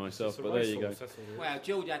Ronaldo myself, but there you go. Well,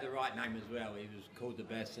 George had the right name as well. He was called the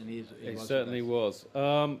best, and he certainly was.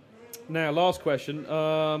 Now, last question.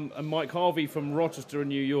 And Mike Harvey from Rochester in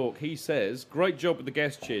New York, he says, great job with the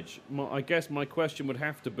guest, Chidge. I guess my question would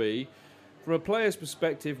have to be, from a player's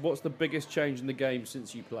perspective, what's the biggest change in the game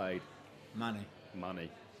since you played? Money.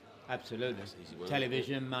 Absolutely.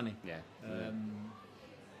 Television, money. Yeah.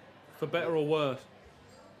 For better or worse?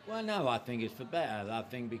 Well, no, I think it's for better. I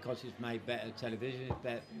think because it's made better television,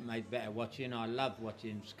 it's made better watching. I love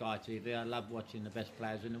watching Sky TV. I love watching the best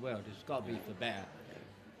players in the world. It's got to be for better.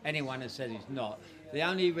 Anyone that says it's not. The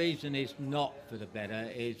only reason it's not for the better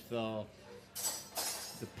is for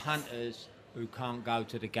the punters who can't go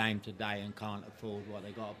to the game today and can't afford what they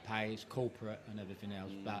got to pay. It's corporate and everything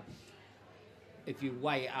else. But if you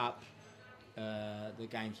weigh up the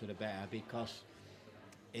games for the better, because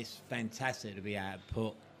it's fantastic to be able to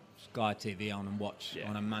put Sky TV on and watch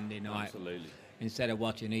on a Monday night. Absolutely. Instead of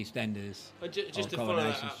watching EastEnders. Just to follow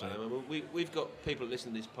that up, Alan, we've got people that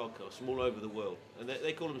listen to this podcast from all over the world, and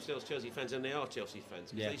they call themselves Chelsea fans, and they are Chelsea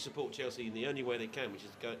fans. They support Chelsea in the only way they can, which is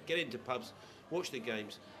to get into pubs, watch the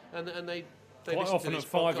games, and they quite often at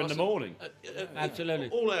 5 in the morning. Absolutely.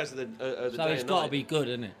 All hours of the day. So it's got to be good,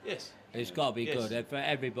 isn't it? Yes. It's got to be good for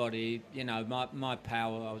everybody. My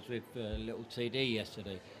pal, I was with little TD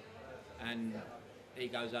yesterday, and he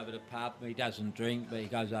goes over the pub. He doesn't drink, but he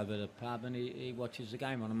goes over the pub and he watches the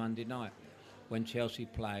game on a Monday night when Chelsea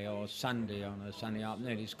play, or Sunday on a Sunday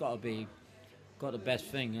afternoon. It's got the best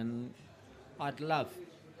thing, and I'd love,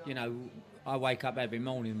 I wake up every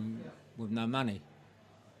morning with no money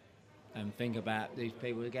and think about these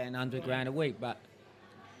people who are getting £100,000 a week, but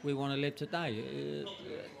we want to live today.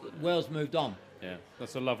 The world's moved on. Yeah,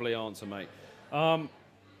 that's a lovely answer, mate.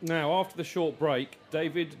 Now, after the short break,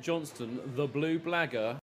 David Johnston, the Blue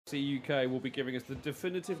Blagger, UK, will be giving us the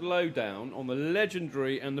definitive lowdown on the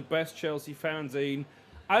legendary and the best Chelsea fanzine,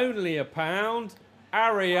 Only a Pound.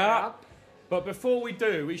 Hurry up. But before we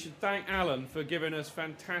do, we should thank Alan for giving us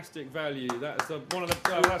fantastic value. That's one of the...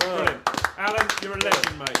 that's brilliant. Alan, you're a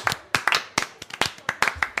legend, mate.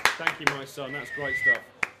 Thank you, my son. That's great stuff.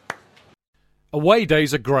 Away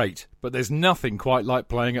days are great, but there's nothing quite like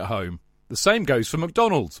playing at home. The same goes for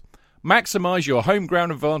McDonald's. Maximise your home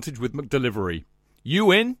ground advantage with McDelivery.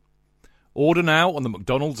 You in? Order now on the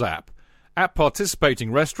McDonald's app. At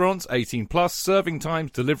participating restaurants, 18 plus, serving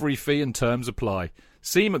times, delivery fee and terms apply.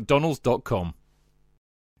 See mcdonalds.com.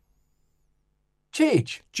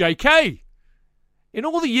 Chidge. JK! In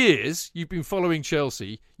all the years you've been following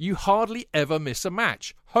Chelsea, you hardly ever miss a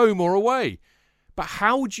match, home or away. But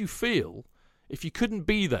how would you feel if you couldn't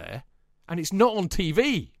be there and it's not on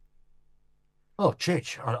TV? Oh,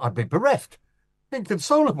 Chidge, I'd be bereft.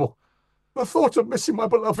 Inconsolable. The thought of missing my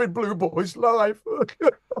beloved Blue Boys live.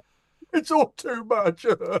 It's all too much.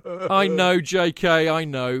 I know, JK, I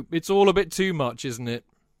know. It's all a bit too much, isn't it?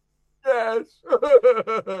 Yes.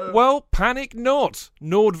 Well, panic not.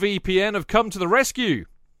 NordVPN have come to the rescue.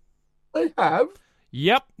 They have?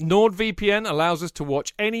 Yep, NordVPN allows us to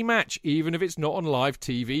watch any match, even if it's not on live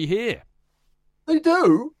TV here. They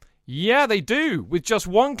do? Yeah, they do. With just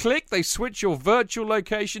one click, they switch your virtual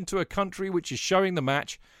location to a country which is showing the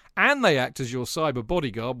match, and they act as your cyber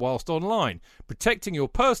bodyguard whilst online, protecting your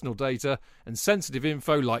personal data and sensitive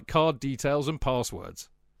info like card details and passwords.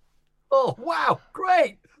 Oh, wow,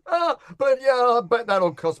 great. But yeah, I bet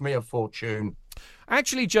that'll cost me a fortune.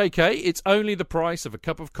 Actually, JK, it's only the price of a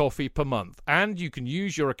cup of coffee per month, and you can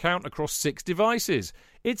use your account across 6 devices.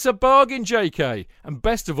 It's a bargain, JK, and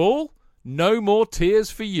best of all, no more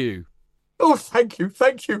tears for you. Oh, thank you,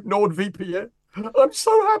 NordVPN. I'm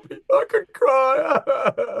so happy I could cry.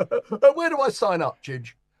 Where do I sign up,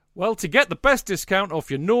 Chidge? Well, to get the best discount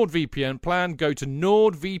off your NordVPN plan, go to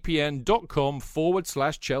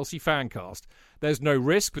nordvpn.com/Chelsea Fancast. There's no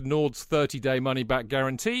risk with Nord's 30-day money-back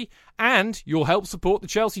guarantee, and you'll help support the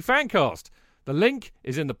Chelsea Fancast. The link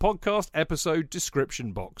is in the podcast episode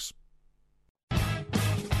description box.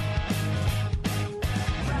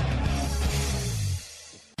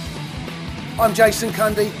 I'm Jason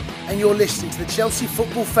Cundy, and you're listening to the Chelsea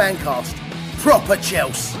Football Fancast. Proper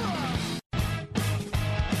Chelsea.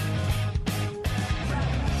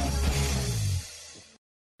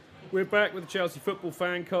 We're back with the Chelsea Football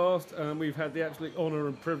Fancast, and we've had the absolute honour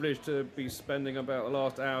and privilege to be spending about the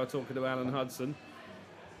last hour talking to Alan Hudson.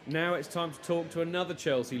 Now it's time to talk to another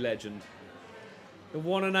Chelsea legend, the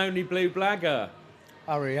one and only Blue Blagger.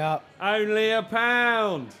 Hurry up. Only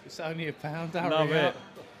 £1. It's only £1. Hurry Love up. it.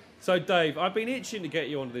 So, Dave, I've been itching to get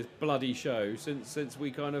you onto this bloody show since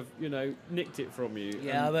we kind of, nicked it from you.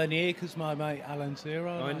 Yeah, I'm only here because my mate Alan's here,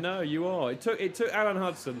 I know, you are. It took Alan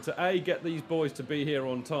Hudson to, A, get these boys to be here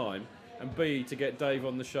on time, and B, to get Dave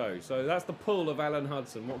on the show. So that's the pull of Alan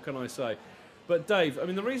Hudson, what can I say? But Dave, I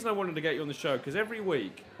mean, the reason I wanted to get you on the show, because every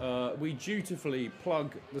week we dutifully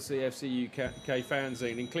plug the CFC UK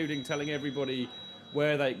fanzine, including telling everybody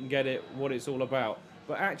where they can get it, what it's all about.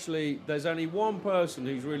 But actually, there's only one person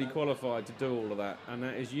who's really qualified to do all of that, and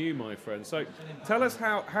that is you, my friend. So tell us,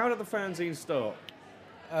 how did the fanzine start?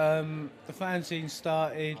 The fanzine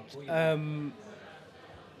started...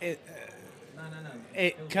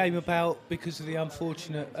 It came about because of the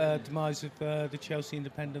unfortunate demise of the Chelsea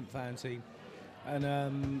Independent fanzine.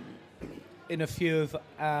 And in a few of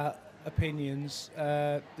our opinions,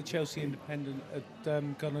 the Chelsea Independent had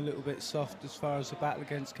gone a little bit soft as far as the battle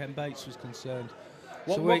against Ken Bates was concerned.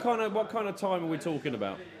 What kind of time are we talking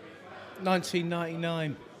about?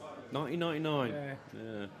 1999. 1999.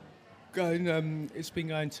 Yeah. Going. It's been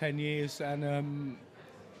going 10 years, and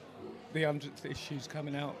the 100th issue's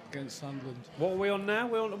coming out against Sunderland. What are we on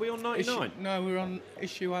now? Are we on 99? No, we're on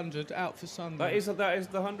issue 100, out for Sunderland. That is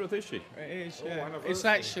the 100th issue. It is. Yeah. It's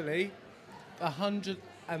actually the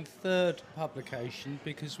 103rd publication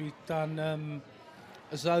because we've done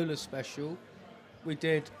a Zola special. We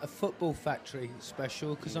did a Football Factory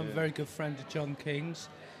special because I'm a very good friend of John King's,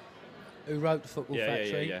 who wrote the Football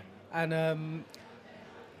Factory. Yeah. And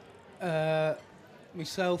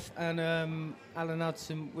myself and Alan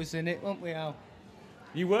Hudson was in it, weren't we, Al?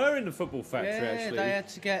 You were in the Football Factory, actually. Yeah, they had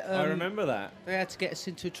to get... I remember that. They had to get us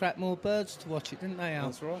in to attract more birds to watch it, didn't they,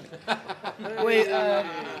 Al? That's right.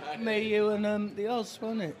 Me, you and the Oz,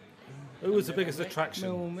 wasn't it? Who was the biggest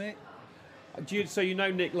attraction? Mick. So you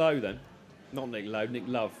know Nick Lowe, then? Not Nick Lowe, Nick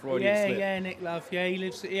Love. Freudian slip. Yeah, Nick Love. Yeah,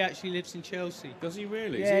 he actually lives in Chelsea. Does he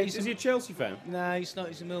really? Yeah, is he a Chelsea fan? No, he's not.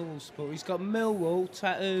 He's a Millwall supporter. He's got Millwall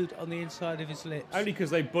tattooed on the inside of his lips. Only because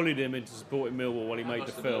they bullied him into supporting Millwall while he made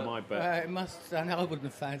the film, I bet. It must. I wouldn't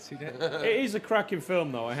have fancied it. It is a cracking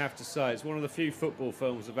film, though, I have to say. It's one of the few football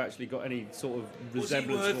films that have actually got any sort of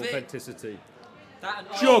resemblance of authenticity.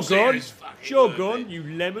 Jog on, you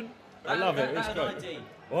lemon. I love it. It's great. ID.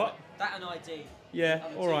 What? That and ID. Yeah,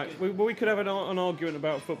 all right. We could have an argument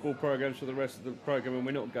about football programmes for the rest of the programme, and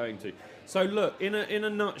we're not going to. So, look, in a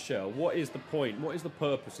nutshell, what is the point? What is the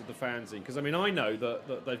purpose of the fanzine? Because, I mean, I know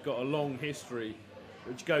that they've got a long history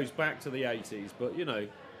which goes back to the 80s, but,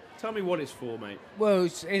 tell me what it's for, mate. Well,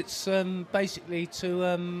 it's basically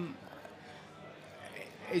to...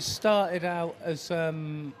 it started out as a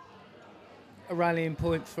rallying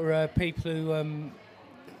point for people who...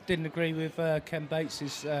 didn't agree with Ken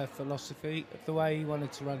Bates' philosophy of the way he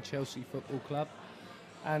wanted to run Chelsea Football Club,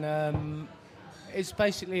 and it's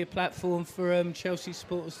basically a platform for Chelsea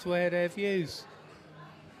supporters to air their views.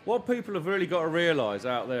 What people have really got to realise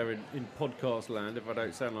out there in podcast land, if I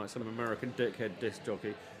don't sound like some American dickhead disc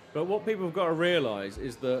jockey, but what people have got to realise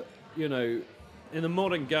is that, in the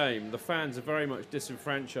modern game, the fans are very much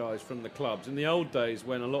disenfranchised from the clubs. In the old days,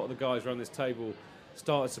 when a lot of the guys around this table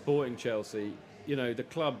started supporting Chelsea, the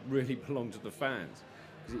club really belonged to the fans,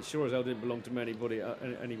 because it sure as hell didn't belong to anybody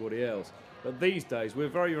else. But these days, we're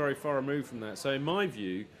very, very far removed from that. So in my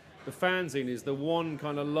view, the fanzine is the one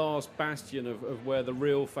kind of last bastion of where the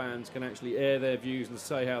real fans can actually air their views and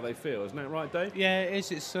say how they feel. Isn't that right, Dave? Yeah, it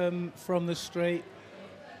is. It's from the street,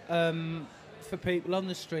 for people on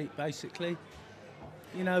the street, basically.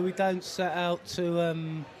 We don't set out to,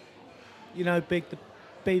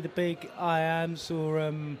 be the big I-ams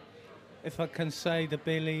or... if I can say the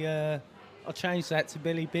Billy, I'll change that to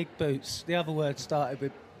Billy Big Boots. The other word started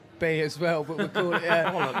with B as well, but we'll call it...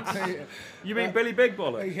 Bollocks. You mean Billy Big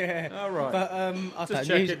Bollocks? Yeah. All right. But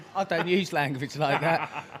I don't use language like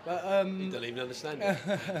that. But you don't even understand it.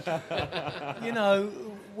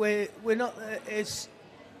 we're not...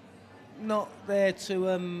 not there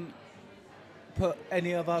to put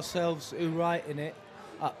any of ourselves who write in it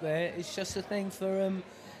up there. It's just a thing for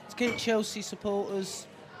to keep Chelsea supporters,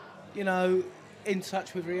 you know, in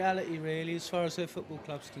touch with reality, really, as far as their football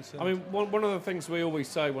club's concerned. I mean, one of the things we always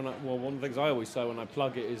say one of the things I always say when I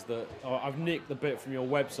plug it is that I've nicked the bit from your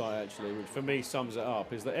website actually, which for me sums it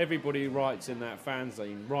up, is that everybody who writes in that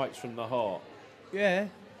fanzine writes from the heart. Yeah.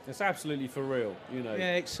 It's absolutely for real, you know.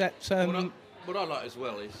 Yeah, except what I like as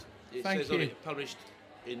well is it says on it published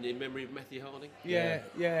in memory of Matthew Harding. Yeah,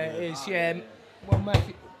 it is. Yeah. Well,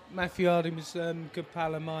 Matthew Harding was a good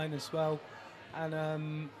pal of mine as well,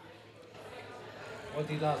 and. What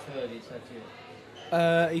did he last heard he said to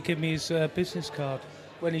you? He gave me his business card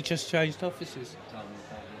when he just changed offices.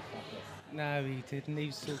 No, he didn't. He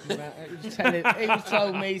was talking about it. He was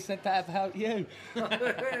told me, he said that about you.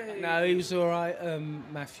 No, he was all right,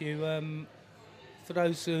 Matthew. For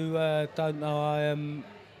those who don't know,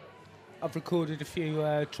 I've recorded a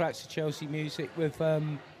few tracks of Chelsea music with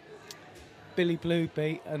Billy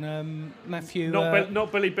Bluebeat and Matthew.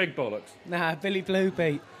 Not Billy Big Bollocks. Nah, Billy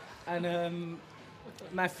Bluebeat. And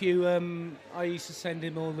Matthew, I used to send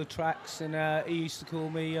him all the tracks, and he used to call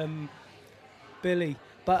me Billy.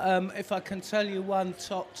 But if I can tell you one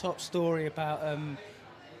top story about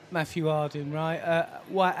Matthew Harding, right?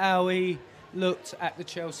 How he looked at the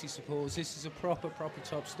Chelsea supporters. This is a proper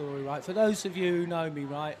top story, right? For those of you who know me,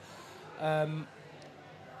 right?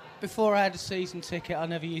 Before I had a season ticket, I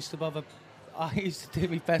never used to bother. I used to do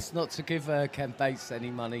my best not to give Ken Bates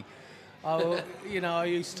any money. I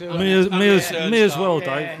used to. Me as well,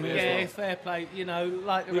 Dave. Yeah, fair play. You know,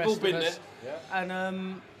 like the rest of us. Yeah.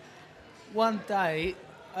 And one day,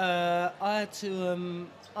 I had to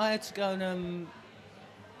go and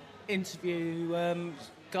interview a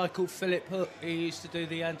guy called Philip Hook. He used to do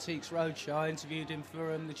the Antiques Roadshow. I interviewed him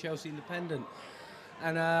for the Chelsea Independent,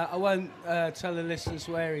 and I won't tell the listeners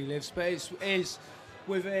where he lives, but it is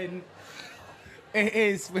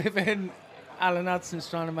within. Alan Hudson's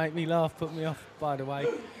trying to make me laugh, put me off, by the way,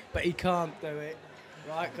 but he can't do it.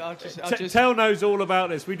 Right? Tell knows all about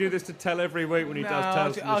this. We do this to Tell every week when he does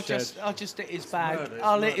Tales from the Shed. I'll just hit his bad.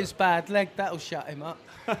 I'll hit his bad leg. That'll shut him up.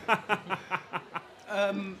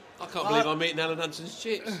 I can't believe I'm eating Alan Hudson's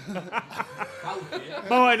chips.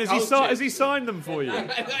 Martin, has he signed them for you? I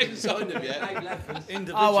haven't signed them yet.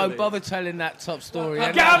 I won't bother telling that top story.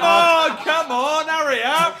 Come on, hurry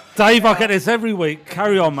up. Dave, I get this every week.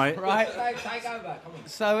 Carry on, mate. Right. Take over. Come on.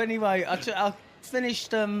 So anyway, I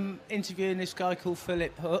finished interviewing this guy called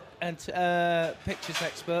Philip Hook, and pictures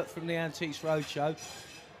expert from the Antiques Roadshow.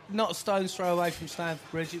 Not a stone's throw away from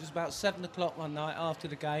Stamford Bridge. It was about 7 o'clock one night after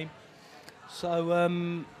the game. So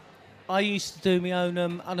I used to do my own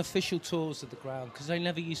unofficial tours of the ground because they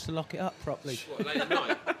never used to lock it up properly. What, late at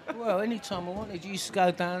night? Well, any time I wanted. You used to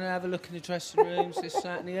go down and have a look in the dressing rooms, this,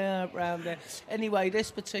 that and the other, around there. Anyway,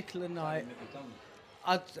 this particular night,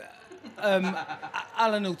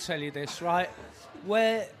 Alan will tell you this, right?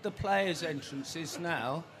 Where the players' entrance is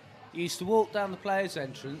now, you used to walk down the players'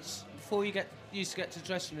 entrance. Before you used to get to the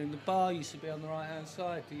dressing room, the bar used to be on the right-hand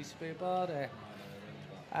side. There used to be a bar there.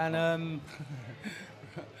 And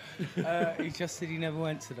he just said he never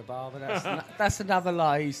went to the bar, but that's another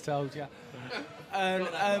lie he's told you.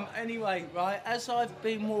 Anyway, right, as I've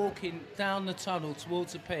been walking down the tunnel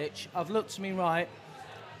towards the pitch, I've looked to me right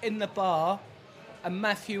in the bar, and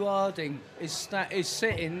Matthew Harding is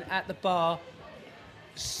sitting at the bar,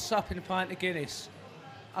 supping a pint of Guinness.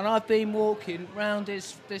 And I've been walking round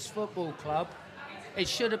this football club. It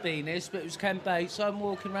should have been this, but it was Ken Bates. So I'm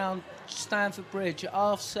walking around Stamford Bridge at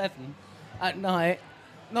 7:30 at night,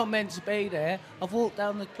 not meant to be there. I've walked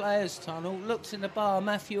down the players' tunnel, looked in the bar,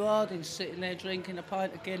 Matthew Harding sitting there drinking a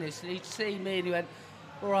pint of Guinness, and he'd seen me and he went,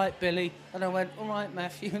 "All right, Billy," and I went, "All right,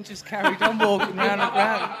 Matthew," and just carried on walking round and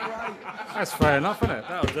round. That's fair enough, isn't it?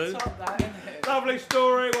 That'll do. Lovely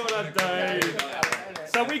story, well done, Dave.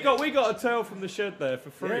 So we got a tale from the shed there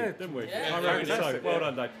for free, didn't we? Yeah, I reckon so. Well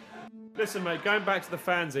done, Dave. Listen, mate, going back to the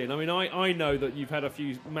fanzine, I mean, I know that you've had a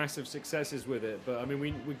few massive successes with it, but I mean,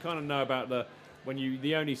 we kind of know about the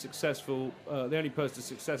only person to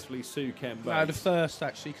successfully sue Ken Bates. No, the first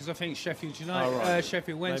actually, because I think Sheffield United,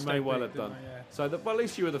 Sheffield Wednesday. They may well have done. Yeah. So, well, at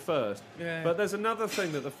least you were the first. Yeah. But there's another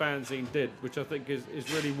thing that the fanzine did, which I think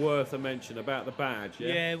is really worth a mention about the badge.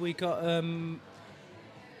 Yeah. Yeah, we got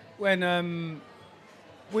when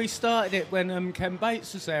we started it when Ken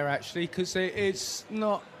Bates was there actually, because it's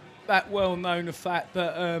not that well known a fact,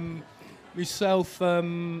 but myself,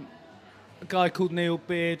 a guy called Neil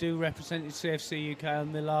Beard who represented CFC UK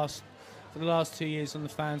for the last 2 years on the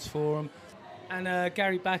Fans Forum, and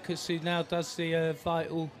Gary Backus, who now does the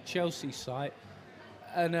Vital Chelsea site.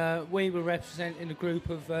 and we were representing a group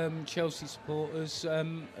of Chelsea supporters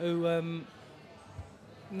who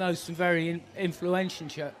know some very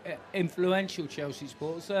influential Chelsea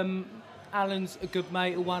supporters. Alan's a good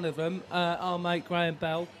mate of one of them, our mate Graham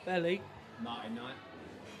Belly. Martin Knight.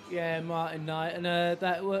 Yeah, Martin Knight, and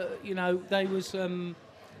that were, they was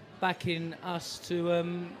backing us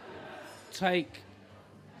to take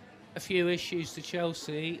a few issues to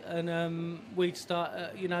Chelsea, and we'd start.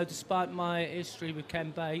 Despite my history with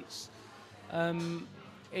Ken Bates,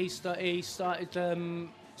 he started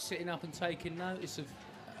sitting up and taking notice of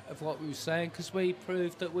what we were saying, because we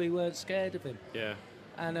proved that we weren't scared of him. Yeah.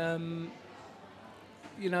 And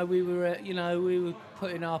we were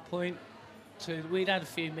putting our point to. We'd had a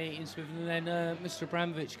few meetings with him, and then Mr.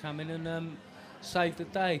 Abramovich come in and saved the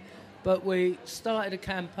day. But we started a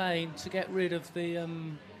campaign to get rid of the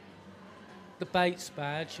Bates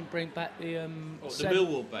badge and bring back the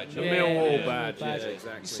Millwall badge. The Millwall badge. Yeah,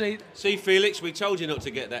 exactly. See, Felix, we told you not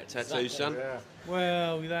to get that tattoo, son. Yeah.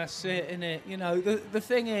 Well, that's it, isn't it? The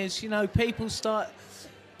thing is,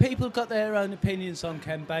 people got their own opinions on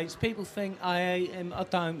Ken Bates. People think I hate him. I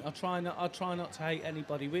don't. I try not to hate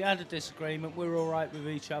anybody. We had a disagreement. We're all right with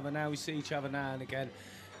each other now. We see each other now and again.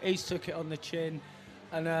 He's took it on the chin,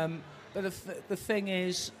 and but the thing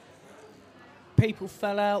is, people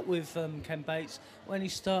fell out with Ken Bates when he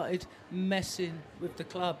started messing with the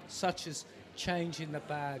club, such as changing the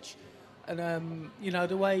badge. And,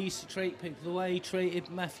 the way he used to treat people, the way he treated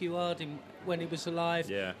Matthew Harding when he was alive,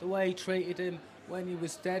 the way he treated him when he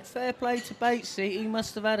was dead. Fair play to Batesy. He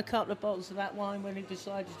must have had a couple of bottles of that wine when he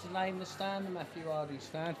decided to name the stand the Matthew Harding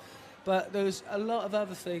stand. But there was a lot of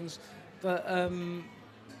other things that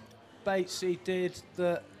Batesy did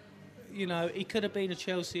that, he could have been a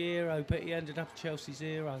Chelsea hero, but he ended up a Chelsea's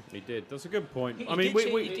hero. He did. That's a good point.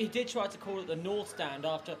 He did try to call it the North Stand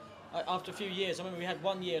after a few years. I remember we had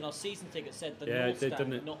 1 year and our season ticket said the North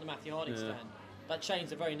Stand, not the Matthew Harding stand. That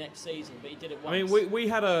changed the very next season, but he did it once. I mean, we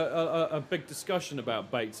had a big discussion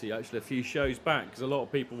about Batesy actually a few shows back, because a lot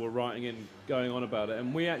of people were writing in, going on about it,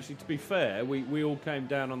 and we actually, to be fair, we all came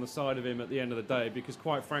down on the side of him at the end of the day, because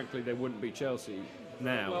quite frankly there wouldn't be Chelsea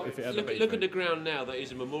now if it hadn't been. Look at the ground now. That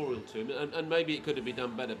is a memorial to him, and maybe it could have been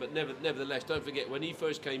done better, but nevertheless, don't forget, when he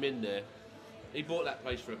first came in there, he bought that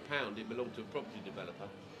place for £1. It belonged to a property developer.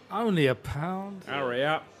 Only £1? Hurry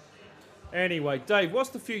up. Anyway, Dave, what's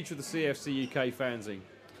the future of the CFC UK fanzine?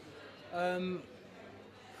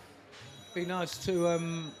 Be nice to.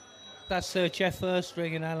 That's Jeff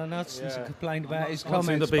Erstring and Alan Hudson complained about his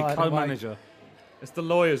comments. The big co-manager. It's the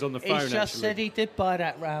lawyers on the phone. He's just said he did buy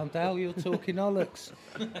that round, Al. You're talking Ollocks.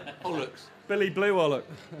 Ollocks. Billy Blue Ollock.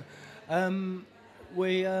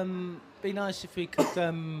 We be nice if we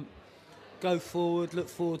could go forward, look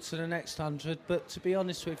forward to the next 100. But to be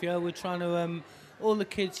honest with you, we're trying to. All the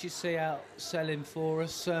kids you see out selling for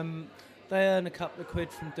us, they earn a couple of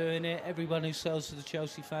quid from doing it. Everyone who sells to the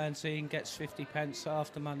Chelsea fanzine gets 50 pence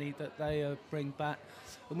after money that they bring back.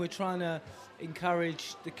 And we're trying to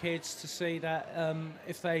encourage the kids to see that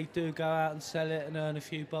if they do go out and sell it and earn a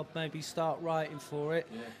few bob, maybe start writing for it,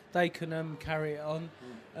 they can carry it on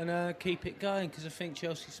and keep it going, because I think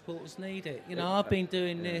Chelsea supporters need it. I've been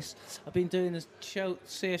doing this. I've been doing the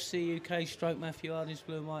CFC UK stroke Matthew Harding's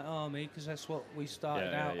Blue and White Army, because that's what we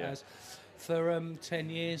started out as. For 10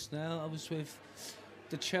 years now, I was with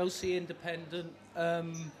the Chelsea Independent.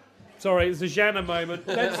 Sorry, it's a Jana moment.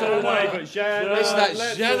 Let's all wave at Jana. It's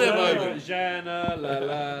that Jana moment. Jana, la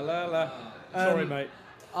la la la. Sorry, mate.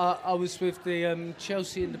 I was with the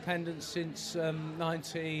Chelsea Independent since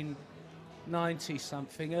 1990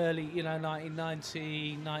 something, early,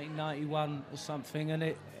 1990, 1991 or something, and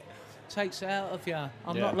it takes it out of you.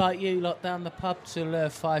 I'm not like you, like down the pub till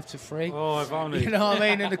 5 to 3. Oh, I've only. You know what I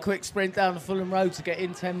mean? And a quick sprint down the Fulham Road to get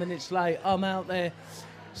in 10 minutes late. I'm out there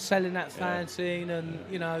selling that fanzine, and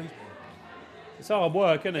it's hard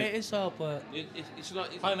work, isn't it? It is hard work. It's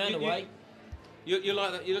like home and away. You're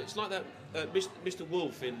like that. It's like that. Mr.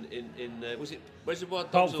 Wolf in was it Reservoir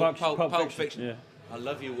Pulp Dogs or Fiction. Pulp Fiction? Yeah. I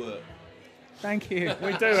love your work. Thank you.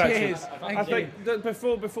 We do actually. Cheers. I think that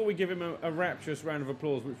before we give him a rapturous round of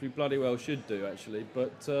applause, which we bloody well should do actually,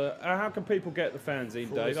 but how can people get the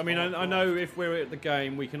fanzine, Dave? I mean, I know if we're at the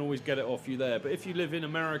game, we can always get it off you there, but if you live in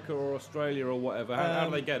America or Australia or whatever, how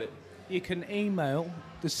do they get it? You can email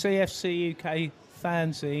the CFC UK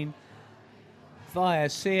fanzine via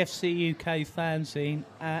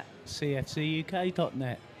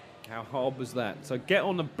cfcukfanzine@cfcuk.net. How hard was that? So get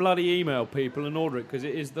on the bloody email, people, and order it, because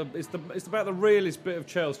it's about the realest bit of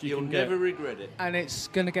Chelsea you can get. You'll never regret it. And it's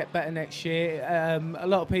going to get better next year. A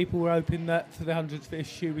lot of people were hoping that for the 100th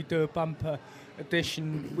issue we'd do a bumper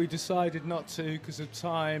edition. We decided not to because of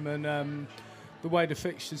time and the way the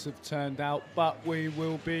fixtures have turned out. But we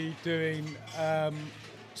will be doing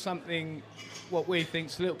something what we think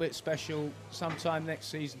is a little bit special sometime next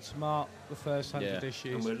season to mark the first 100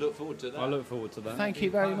 issues. And we look forward to that. I look forward to that. Thank you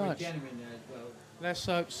very much. Let's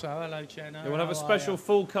hope so. Hello, Jenna. We'll have a special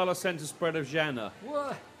full-colour centre spread of Jana.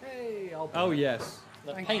 What? Hey, oh, yes.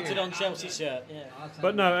 The painted on Chelsea shirt, yeah.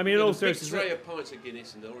 But no, I mean, in all seriousness, a big tray of pints of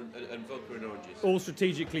Guinness and vodka and oranges. All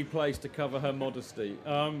strategically placed to cover her modesty.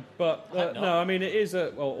 No, I mean, it is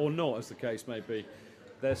or not, as the case may be.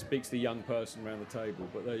 There speaks the young person around the table,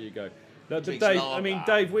 but there you go.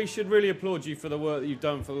 Dave, we should really applaud you for the work that you've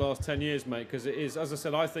done for the last 10 years, mate, because it is, as I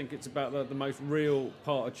said, I think it's about the most real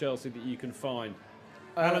part of Chelsea that you can find.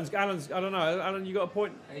 Alan's, I don't know, Alan, you got a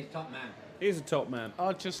point? He's top man. He's a top man.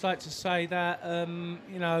 I'd just like to say that, I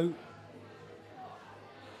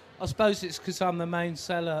suppose it's because I'm the main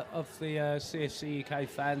seller of the CFC UK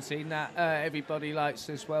fanzine that everybody likes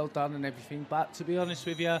this, well done and everything, but to be honest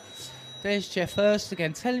with you, there's Jeff Hurst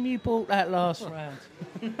again. Tell him you bought that last round.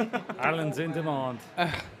 Alan's in demand.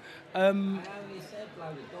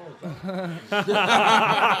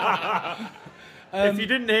 If you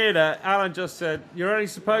didn't hear that, Alan just said, you're only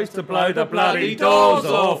supposed to blow the bloody doors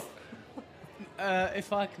off.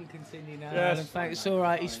 If I can continue now, yes. Alan, thanks. It's all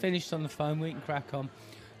right. He's finished on the phone. We can crack on.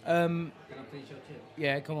 Can I finish your chip?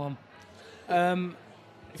 Yeah, come on.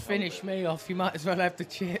 Finish me off. You might as well have the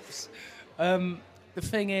chips. The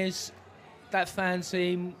thing is, that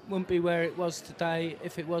fanzine wouldn't be where it was today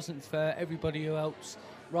if it wasn't for everybody who helps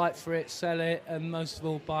write for it, sell it, and most of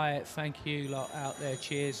all buy it. Thank you lot out there.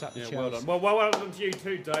 Cheers up to Chelsea. Well done. Well done to you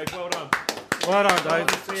too, Dave. Well done. Well done, Dave.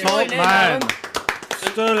 Top man.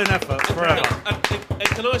 Sterling effort forever. And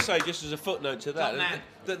can I say, just as a footnote to that,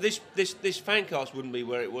 that this fancast wouldn't be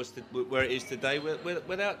where it is today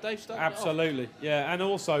without Dave starting. Absolutely, yeah. And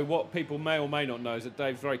also, what people may or may not know is that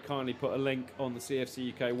Dave's very kindly put a link on the CFC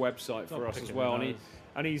UK website for us as well,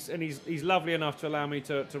 and he's lovely enough to allow me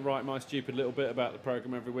to write my stupid little bit about the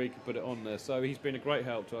programme every week and put it on there. So he's been a great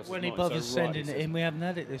help to us. When he bothers sending it in, we haven't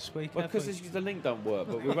had it this week. Well, because the link don't work,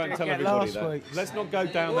 but we won't tell everybody that. Let's not go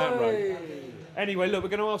down that road. Anyway, look, we're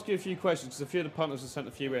going to ask you a few questions because a few of the punters have sent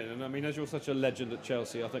a few in. And I mean, as you're such a legend at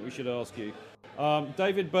Chelsea, I think we should ask you.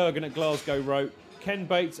 David Bergen at Glasgow wrote, Ken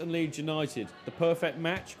Bates and Leeds United, the perfect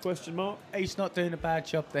match? ? He's not doing a bad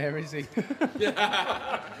job there, is he? Correct.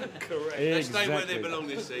 They stay where they belong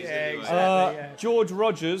this season. Exactly, yeah. George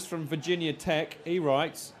Rogers from Virginia Tech, he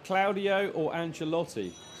writes, Claudio or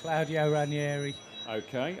Ancelotti? Claudio Ranieri.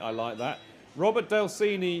 Okay, I like that. Robert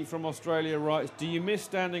Delsini from Australia writes, do you miss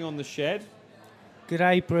standing on the shed?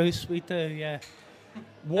 G'day, Bruce. We do, yeah.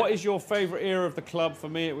 What is your favourite era of the club? For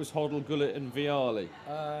me, it was Hoddle, Gullit and Vialli.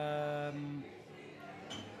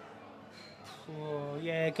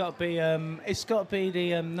 It's got to be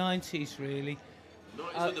the 90s, really.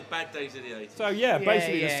 It's like the bad days of the 80s. So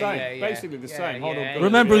basically the same. Basically the same.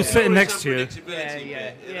 Remember who's sitting next to you.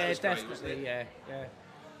 Yeah, definitely, yeah.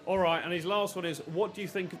 All right, and his last one is, what do you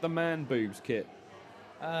think of the man boobs kit?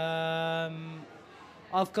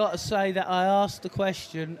 I've got to say that I asked the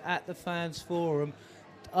question at the fans forum,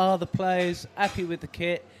 are the players happy with the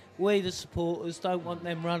kit? We, the supporters, don't want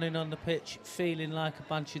them running on the pitch feeling like a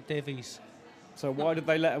bunch of divvies. So why did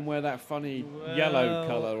they let them wear that funny yellow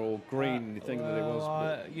colour or green thing that it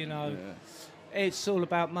was? It's all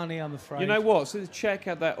about money, I'm afraid. You know what? Since Czech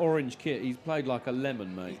had that orange kit, he's played like a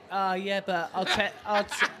lemon, mate. Yeah, but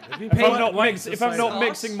if I'm not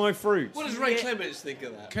mixing my fruits. What does Ray Clements think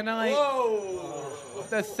of that? Can I? Whoa!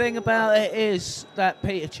 The thing about it is that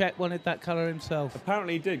Peter Cech wanted that colour himself.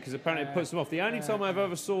 Apparently he did, because apparently it puts him off. The only time I've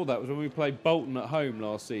ever saw that was when we played Bolton at home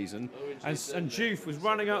last season, and Juve was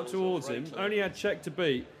running up towards him, only had Cech to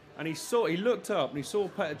beat, and he looked up and he saw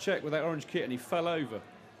Peter Cech with that orange kit, and he fell over.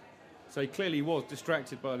 So he clearly was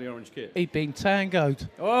distracted by the orange kit. He'd been tangoed.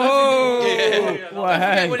 Oh!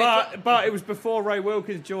 Yeah. But it was before Ray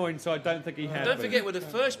Wilkins joined, so I don't think he had. Don't forget when they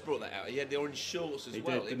first brought that out, he had the orange shorts as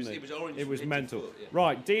well. It was orange. It was mental. Yeah.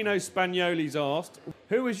 Right, Dino Spagnoli's asked,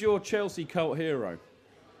 who is your Chelsea cult hero?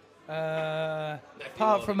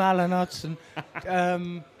 Apart from Alan Hudson.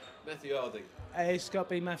 Matthew Harding. It's got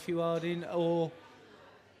to be Matthew Harding or,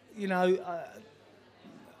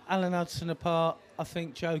 Alan Hudson apart. I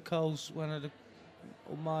think Joe Cole's one of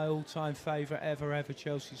my all-time favourite ever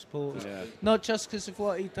Chelsea supporters. Yeah. Not just because of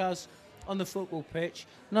what he does on the football pitch,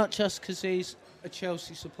 not just because he's a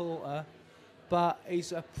Chelsea supporter, but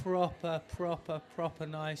he's a proper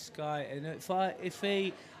nice guy. And if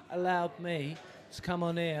he allowed me to come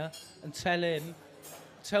on here and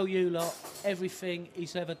tell you lot everything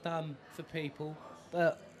he's ever done for people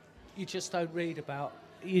that you just don't read about,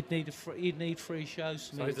 you'd need free shows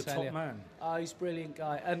for me to tell you. So he's a top man. Oh, he's a brilliant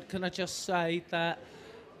guy. And can I just say that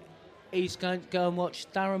he's going to go and watch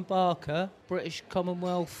Darren Barker, British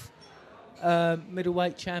Commonwealth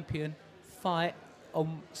middleweight champion, fight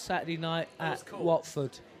on Saturday night at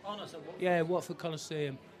Watford. Yeah, Watford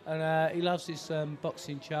Coliseum. And he loves his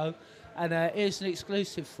boxing show. And here's an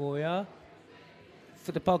exclusive for you,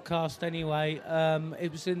 for the podcast anyway. It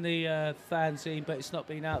was in the fanzine, but it's not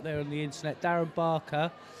been out there on the internet. Darren Barker,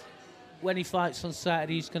 when he fights on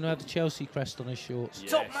Saturday, he's going to have the Chelsea crest on his shorts.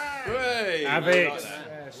 Yes. Top man! Hooray! Have it.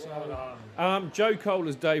 Joe Cole,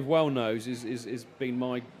 as Dave well knows, is been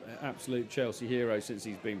my absolute Chelsea hero since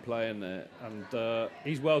he's been playing there, and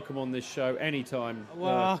he's welcome on this show anytime.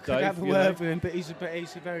 Well, I could Dave, have a word with him, but he's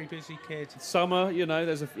a very busy kid. Summer, you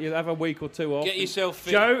have a week or two off. Get yourself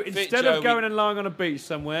fit, Joe. fit, Instead Joe, of going and lying on a beach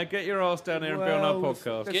somewhere, get your ass down here and be on our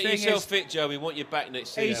podcast. Get yourself fit, Joe. We want you back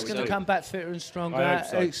next season. He's going to come back fitter and stronger. I hope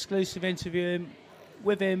so. Exclusive interview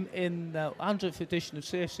with him in the 100th edition of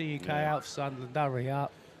CFC UK out for Sunderland. Hurry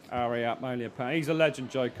up. Hurry up, only a pound. He's a legend,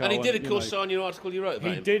 Joe Cole. And he did, of course, sign your article you wrote about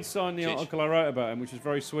him. He did sign the article I wrote about him, which was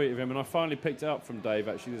very sweet of him, and I finally picked it up from Dave,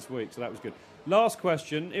 actually, this week, so that was good. Last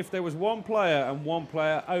question. If there was one player and one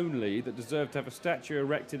player only that deserved to have a statue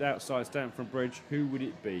erected outside Stamford Bridge, who would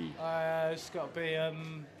it be? It's got to be...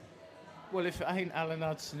 well, if it ain't Alan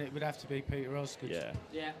Hudson, it would have to be Peter Osgood.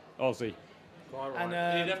 Yeah. Aussie. Quite right.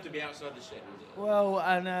 And, he'd have to be outside the shed, wouldn't it? Well,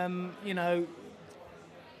 and,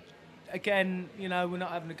 again, we're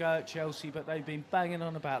not having a go at Chelsea, but they've been banging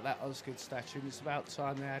on about that Osgood statue, and it's about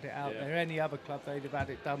time they had it out there. Any other club, they'd have had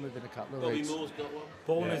it done within a couple of weeks. Bobby Moore's got one.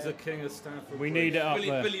 Born as a king of Stamford We Bridge. need it up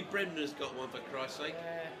there. Billy Bremner's got one, for Christ's sake.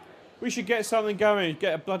 We should get something going,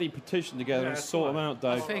 get a bloody petition together and sort them out,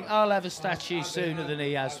 Dave. I think I'll have a statue sooner than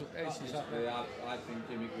he has. I think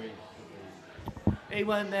Jimmy Greaves. He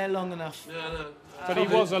weren't there long enough. No. But he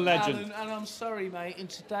was a legend. And I'm sorry, mate. In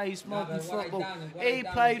today's modern football, he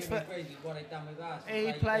played for.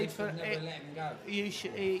 He played for.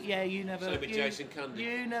 You never. So with Jason Cundy.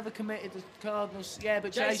 You never committed the Cardinals. Yeah,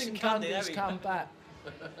 but Jason Cundy's come back.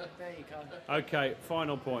 There you go. Okay,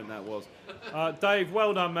 final point that was. Dave,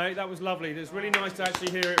 well done, mate. That was lovely. It's really nice to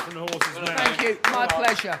actually hear it from the horse's mouth. Thank you. My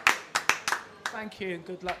pleasure. Thank you, and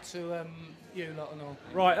good luck to you lot and all.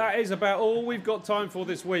 Right, that is about all we've got time for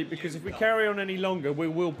this week, because if we carry on any longer, we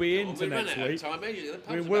will be into next week.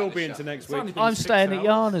 We will be into next week. I'm staying at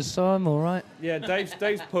Yarna's, so I'm all right. Yeah,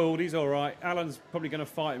 Dave's pulled. He's all right. Alan's probably going to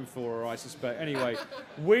fight him for her, I suspect. Anyway,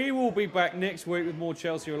 we will be back next week with more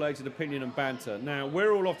Chelsea-related opinion and banter. Now,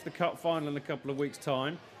 we're all off to the Cup final in a couple of weeks'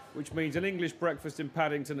 time, which means an English breakfast in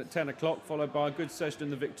Paddington at 10 o'clock, followed by a good session in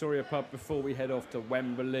the Victoria pub before we head off to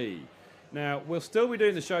Wembley. Now, we'll still be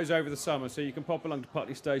doing the shows over the summer, so you can pop along to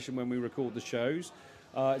Putney Station when we record the shows.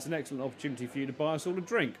 It's an excellent opportunity for you to buy us all a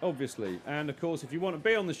drink, obviously. And, of course, if you want to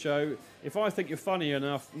be on the show, if I think you're funny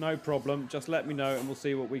enough, no problem. Just let me know and we'll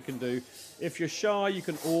see what we can do. If you're shy, you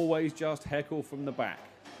can always just heckle from the back,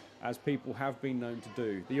 as people have been known to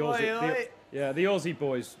do. The Aussie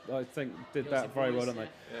boys, I think, did that very well, didn't they?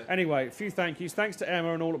 Yeah. Anyway, a few thank yous. Thanks to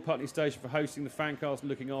Emma and all at Putney Station for hosting the Fancast and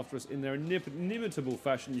looking after us in their inimitable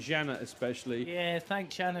fashion, Jana especially. Yeah,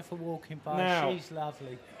 thanks, Jana, for walking by. Now, she's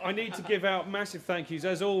lovely. I need to give out massive thank yous,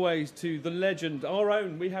 as always, to the legend,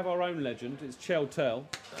 we have our own legend. It's Chell Tell.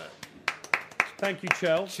 Thank you,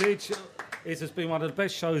 Chell. It has been one of the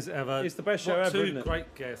best shows ever. It's the best show ever, isn't it? Two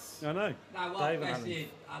great guests. I know. No, what best is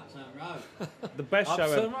Upton Road. The best show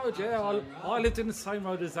ever. Upton Road, yeah. I lived in the same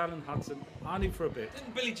road as Alan Hudson, only for a bit.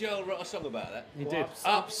 Didn't Billy Joel write a song about that? He did.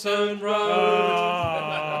 Upton Road.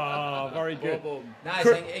 Oh, very good. No, it's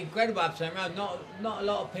an incredible Upton Road. Not a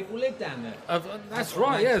lot of people live down there. That's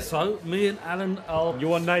right, yeah. So me and Alan are...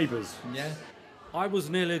 Your neighbours. Yeah. I was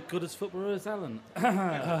nearly as good as footballer as Alan.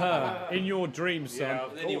 In your dreams, son. Yeah,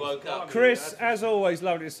 and then you woke up. Chris, as always,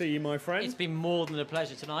 lovely to see you, my friend. It's been more than a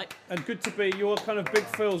pleasure tonight. And good to be your kind of Big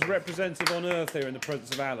Phil's representative on Earth here in the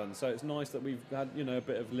presence of Alan. So it's nice that we've had, a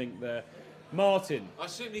bit of link there. Martin. I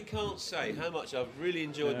certainly can't say how much I've really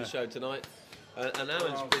enjoyed the show tonight. And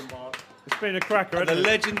Alan's been... It's been a cracker, the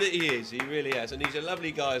legend that he is, he really has. And he's a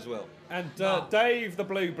lovely guy as well. And Dave, the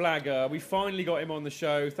Blue Blagger, we finally got him on the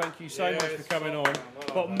show. Thank you so much for coming on.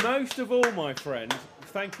 But most of all, my friend,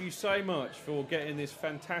 thank you so much for getting this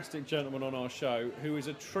fantastic gentleman on our show, who is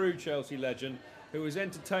a true Chelsea legend, who has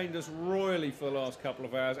entertained us royally for the last couple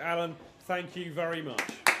of hours. Alan, thank you very much.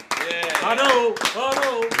 Hello.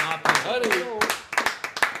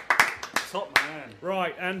 Top man.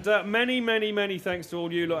 Right, and many thanks to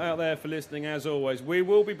all you lot out there for listening, as always. We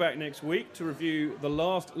will be back next week to review the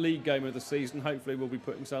last league game of the season. Hopefully we'll be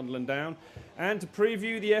putting Sunderland down. And to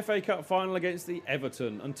preview the FA Cup final against the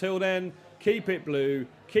Everton. Until then, keep it blue,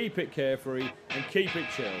 keep it carefree, and keep it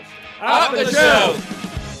chilled. Up the shelf!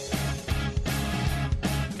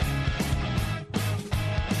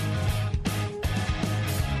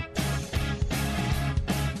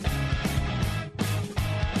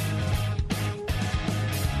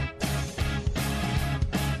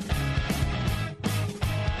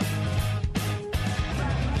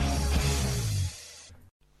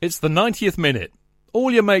 It's the 90th minute. All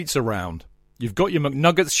your mates around. You've got your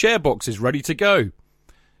McNuggets share boxes ready to go.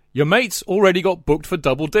 Your mates already got booked for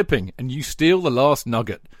double dipping and you steal the last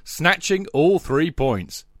nugget, snatching all 3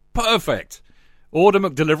 points. Perfect. Order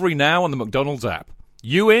McDelivery now on the McDonald's app.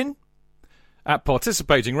 You in? At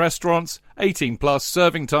participating restaurants, 18 plus,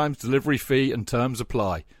 serving times, delivery fee and terms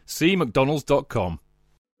apply. See mcdonalds.com.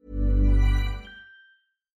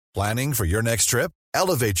 Planning for your next trip?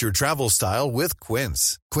 Elevate your travel style with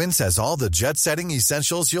Quince. Quince has all the jet-setting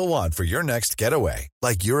essentials you'll want for your next getaway,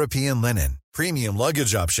 like European linen, premium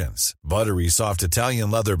luggage options, buttery soft Italian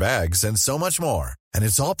leather bags, and so much more. And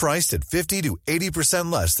it's all priced at 50 to 80%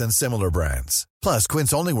 less than similar brands. Plus,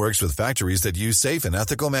 Quince only works with factories that use safe and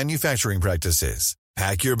ethical manufacturing practices.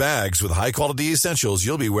 Pack your bags with high-quality essentials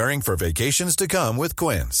you'll be wearing for vacations to come with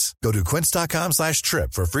Quince. Go to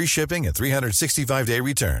quince.com/trip for free shipping and 365-day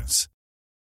returns.